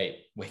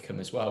relegate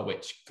Wycombe as well,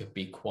 which could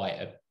be quite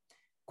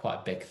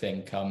a big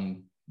thing.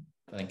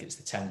 I think it's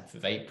the 10th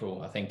of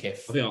April. I think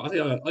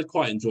I'd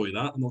quite enjoy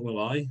that. I'm not gonna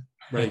lie,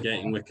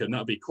 relegating Wycombe,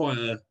 that'd be quite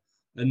a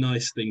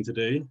nice thing to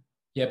do.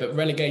 Yeah, but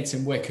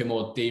relegating Wycombe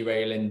or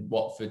derailing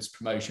Watford's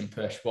promotion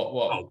push.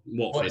 Watford.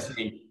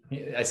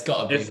 It's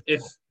got to be.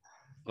 If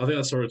I think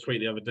I saw a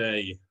tweet the other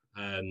day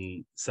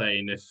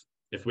saying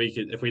if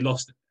we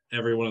lost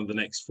every one of the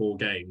next 4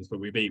 games, but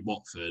we beat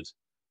Watford,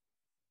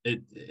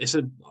 it's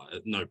a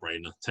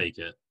no-brainer. Take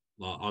it.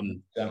 I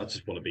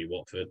just want to beat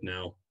Watford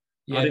now.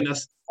 Yeah, I think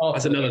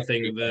that's another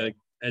thing at the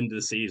end of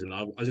the season.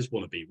 I just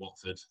want to beat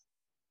Watford.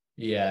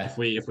 Yeah.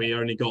 If we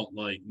only got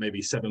like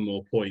maybe 7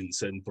 more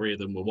points and 3 of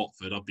them were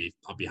Watford, I'd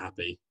be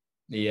happy.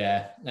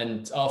 Yeah,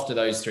 and after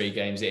those 3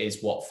 games, it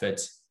is Watford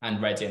and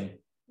Reading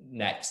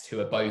next, who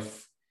are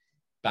both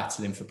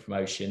battling for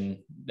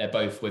promotion. They're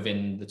both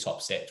within the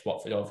top 6.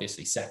 Watford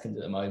obviously second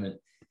at the moment.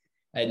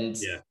 And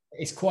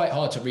it's quite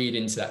hard to read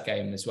into that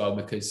game as well,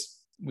 because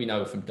we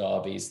know from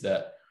derbies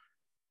that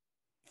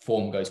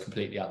form goes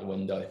completely out the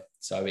window.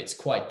 So it's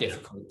quite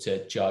difficult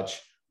to judge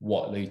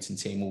what Luton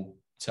team will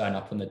turn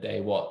up on the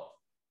day, what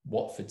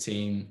Watford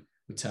team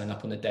will turn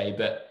up on the day.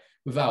 But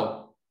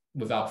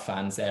without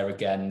fans there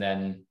again,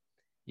 then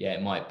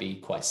it might be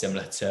quite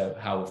similar to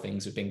how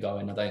things have been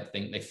going. I don't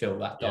think they feel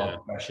that derby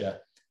pressure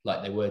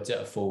like they would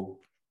at a full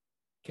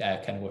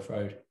Kenilworth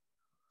Road.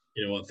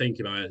 You know what?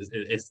 Thinking about it,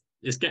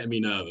 it's getting me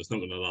nervous. Not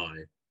going to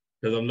lie,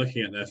 because I'm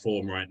looking at their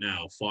form right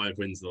now. 5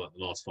 wins the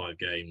last 5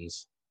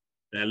 games.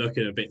 They're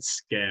looking a bit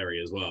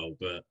scary as well.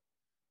 But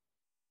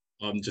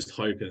I'm just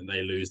hoping that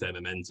they lose their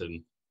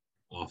momentum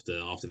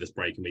after this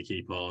break, and we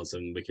keep ours,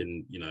 and we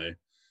can, I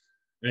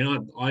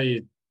mean,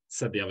 I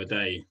said the other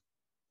day,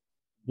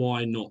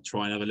 why not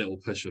try and have a little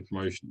push for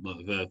promotion,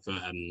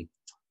 for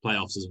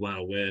playoffs as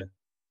well? We're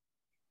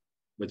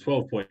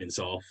 12 points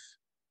off,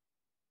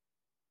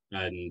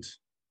 and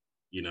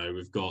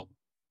we've got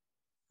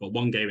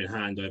 1 game in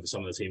hand over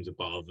some of the teams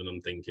above, and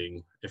I'm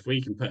thinking, if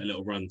we can put a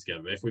little run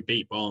together, if we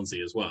beat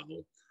Barnsley as well,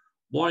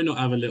 why not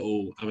have a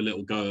little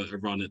go at a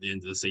run at the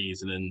end of the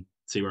season and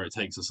see where it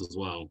takes us as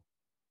well?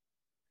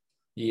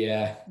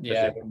 Yeah.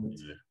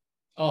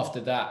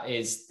 After that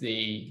is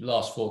the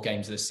last 4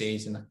 games of the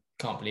season. I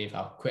can't believe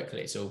how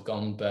quickly it's all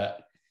gone,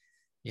 but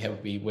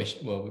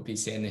we'll be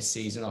seeing this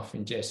season off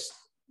in just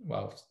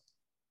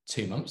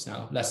 2 months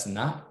now, less than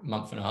that,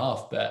 month and a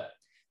half. But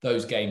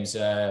those games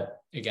are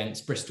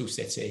against Bristol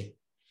City,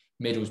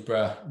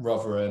 Middlesbrough,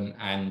 Rotherham,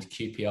 and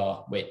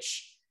QPR,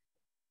 which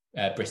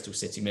Bristol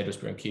City,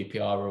 Middlesbrough, and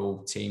QPR are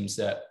all teams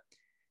that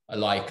are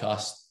like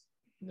us,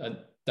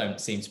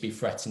 don't seem to be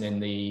threatening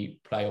the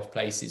playoff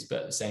places, but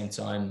at the same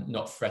time,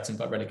 not threatened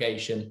by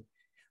relegation.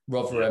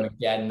 Rotherham,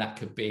 again, that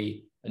could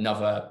be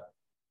another,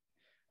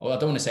 I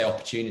don't want to say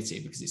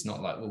opportunity, because it's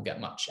not like we'll get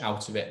much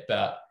out of it,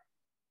 but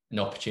an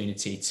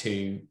opportunity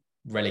to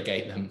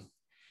relegate them.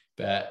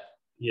 But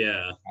we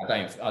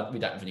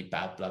don't have any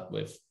bad blood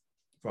with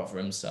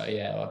Rotherham. So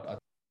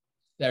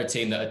they're a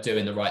team that are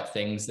doing the right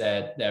things.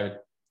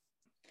 They're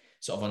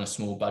sort of on a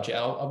small budget.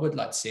 I would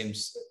like to see them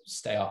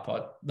stay up.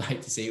 I'd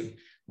like to see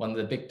one of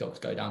the big dogs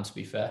go down, to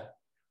be fair.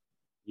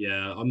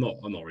 Yeah, I'm not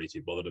really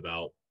too bothered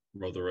about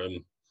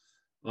Rotherham.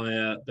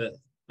 But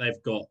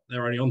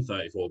they're only on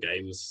 34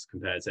 games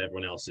compared to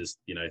everyone else's,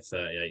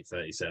 38,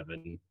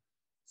 37.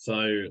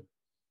 So,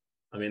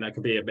 I mean, that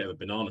could be a bit of a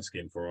banana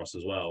skin for us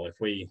as well. If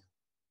we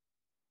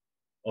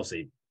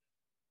obviously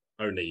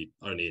only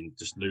in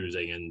just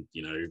losing and,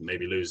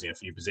 maybe losing a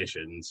few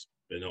positions,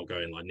 but not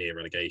going like near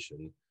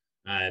relegation.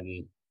 But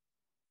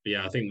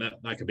I think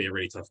that could be a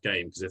really tough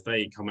game, because if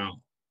they come out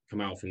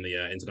from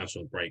the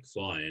international break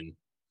flying,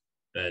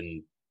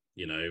 then,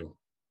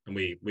 and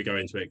we go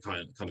into it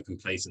kind of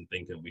complacent,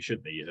 thinking we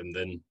should beat them,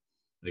 then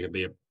there could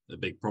be a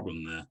big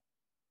problem there.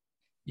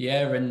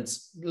 Yeah, and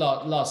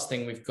last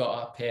thing we've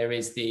got up here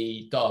is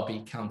the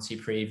Derby County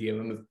preview,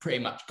 and we've pretty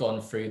much gone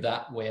through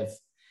that with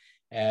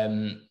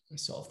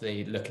sort of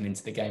the looking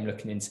into the game,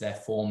 looking into their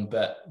form.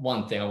 But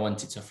one thing I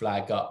wanted to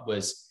flag up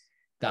was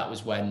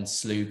when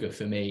Sluga,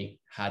 for me,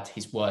 had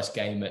his worst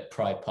game at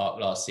Pride Park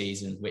last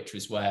season, which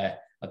was where,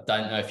 I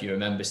don't know if you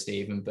remember,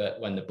 Stephen, but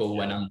when the ball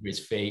went under his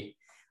feet,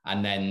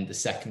 and then the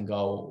second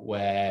goal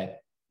where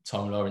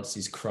Tom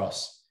Lawrence's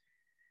cross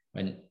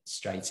went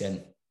straight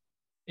in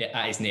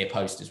at his near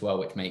post as well,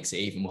 which makes it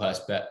even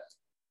worse. But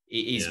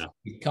he's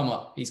come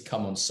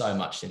on so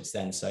much since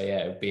then. So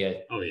it would be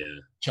a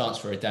chance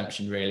for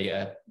redemption, really,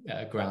 at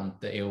a ground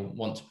that he'll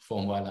want to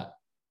perform well at.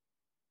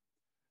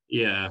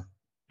 Yeah,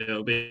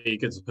 it'll be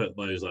good to put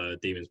those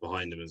demons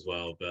behind him as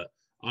well. But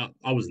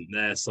I wasn't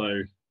there,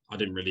 so I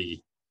didn't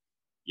really,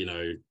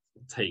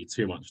 take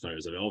too much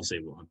notice of it.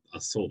 Obviously, I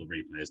saw the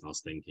replays and I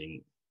was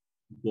thinking,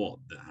 what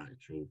the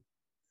actual?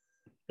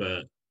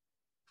 But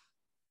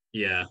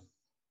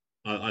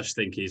I just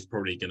think he's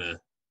probably gonna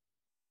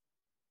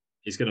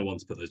want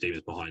to put those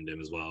demons behind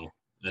him as well.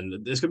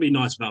 And it's gonna be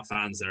nice without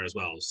fans there as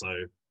well.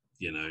 So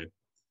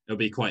it'll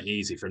be quite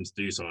easy for him to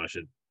do so.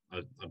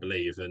 I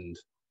believe, and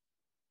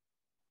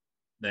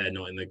they're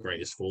not in the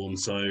greatest form.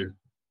 So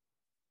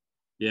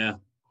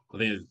I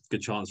think it's a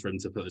good chance for him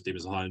to put those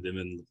demons behind him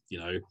and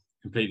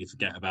completely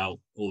forget about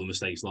all the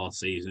mistakes last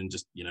season and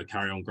just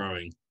carry on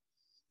growing.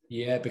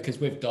 Yeah, because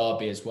with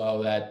Derby as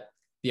well, they're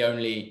the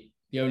only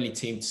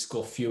team to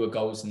score fewer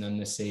goals than them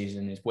this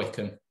season is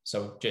Wycombe.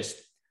 So just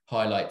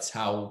highlights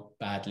how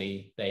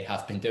badly they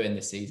have been doing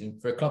this season.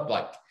 For a club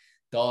like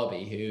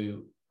Derby,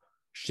 who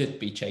should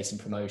be chasing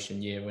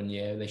promotion year on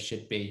year, they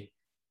should be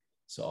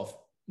sort of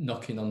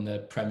knocking on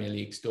the Premier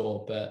League's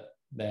door, but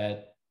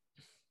they're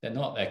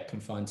not. They're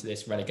confined to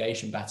this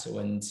relegation battle,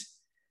 and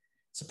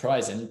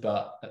surprising,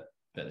 but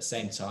at the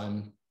same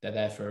time, they're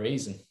there for a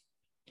reason.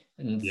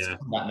 And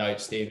on that note,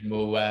 Stephen,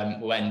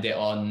 we'll end it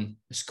on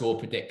a score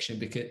prediction,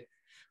 because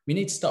we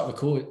need to start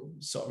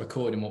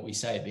recording what we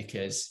say,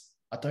 because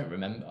I don't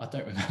remember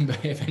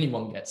if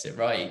anyone gets it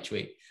right each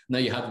week. I know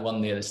you had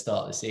one near the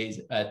start of the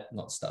season,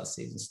 not start of the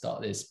season, start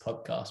of this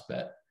podcast,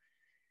 but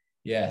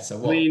yeah. So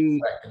what?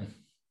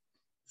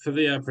 For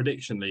the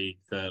prediction league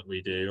that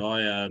we do,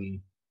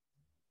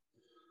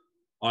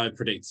 I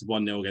predicted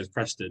 1-0 against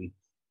Preston.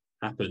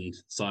 Happened.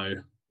 So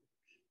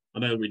I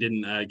know we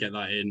didn't get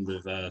that in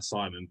with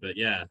Simon, but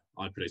yeah,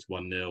 I predicted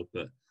 1-0.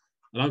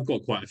 And I've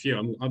got quite a few.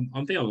 I'm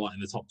like in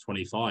the top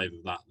 25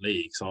 of that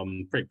league, so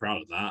I'm pretty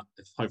proud of that.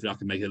 Hopefully, I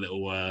can make a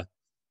little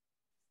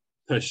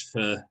push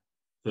for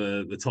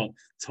the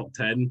top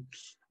 10.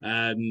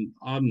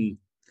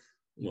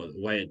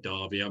 Away at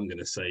Derby, I'm going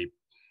to say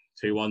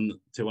 2-1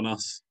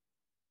 us.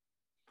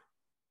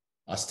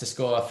 Us to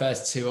score our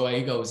first 2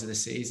 away goals of the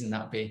season.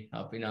 That'd be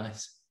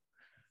nice.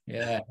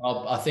 Yeah,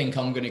 I think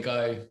I'm going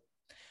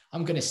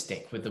to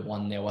stick with the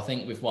 1-0. I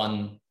think we've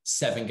won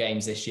 7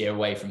 games this year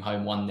away from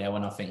home 1-0,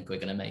 and I think we're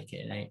going to make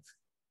it in 8th.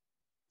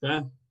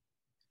 Yeah.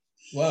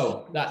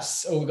 Well,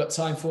 that's all we've got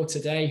time for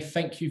today.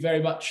 Thank you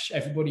very much,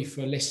 everybody,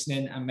 for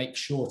listening, and make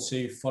sure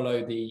to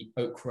follow the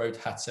Oak Road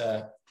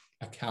Hatter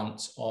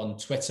account on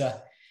Twitter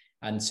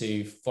and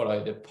to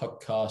follow the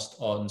podcast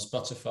on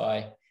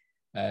Spotify.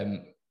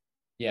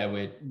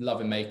 We're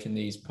loving making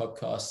these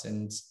podcasts,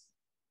 and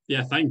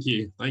thank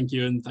you,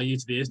 and thank you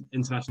to the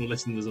international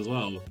listeners as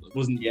well. I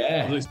wasn't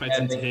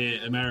expecting to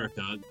hear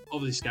America,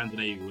 obviously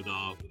Scandinavia with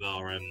our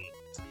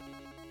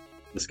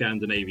the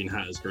Scandinavian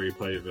Hatters group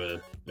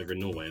over in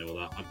Norway and all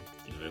that. I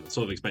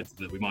sort of expected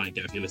that we might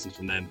get a few listens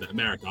from them, but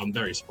America, I'm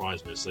very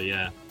surprised with. So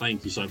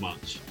thank you so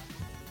much.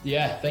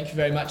 Yeah, thank you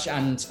very much,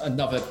 and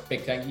another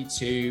big thank you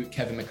to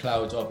Kevin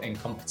McLeod of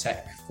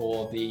Incompetech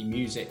for the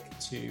music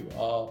to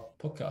our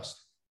podcast.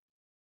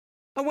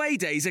 Away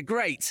days are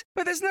great,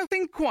 but there's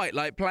nothing quite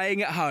like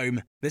playing at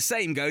home. The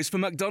same goes for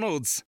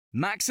McDonald's.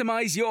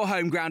 Maximise your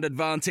home ground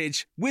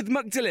advantage with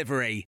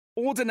McDelivery.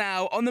 Order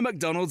now on the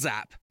McDonald's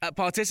app. At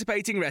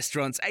participating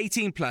restaurants,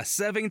 18 plus,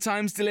 serving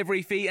times,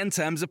 delivery fee and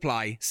terms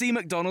apply. See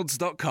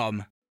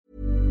mcdonalds.com.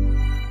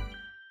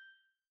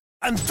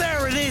 And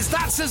there it is,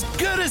 that's as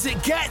good as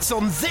it gets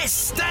on this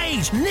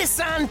stage.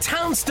 Nissan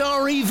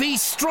Townstar EV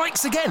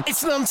strikes again.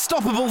 It's an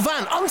unstoppable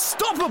van,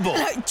 unstoppable.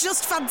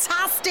 Just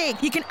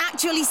fantastic. You can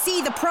actually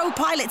see the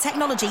ProPilot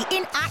technology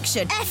in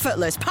action.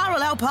 Effortless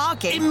parallel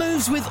parking. It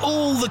moves with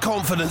all the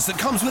confidence that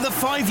comes with a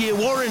 5-year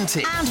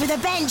warranty. And with a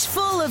bench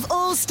full of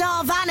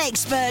all-star van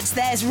experts,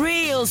 there's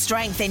real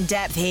strength in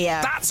depth here.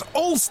 That's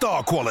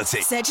all-star quality.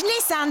 Search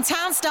Nissan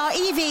Townstar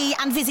EV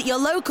and visit your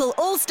local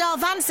all-star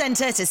van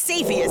centre to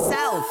see for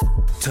yourself.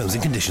 Terms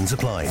and conditions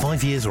apply.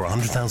 5 years or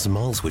 100,000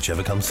 miles,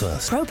 whichever comes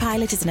first.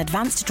 ProPilot is an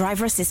advanced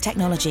driver assist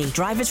technology.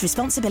 Driver's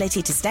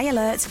responsibility to stay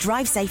alert,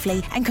 drive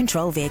safely, and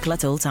control vehicle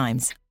at all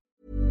times.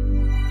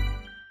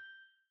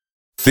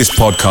 This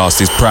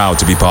podcast is proud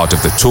to be part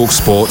of the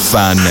TalkSport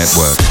Fan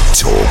Network.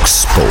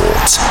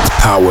 TalkSport.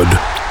 Powered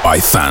by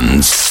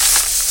fans.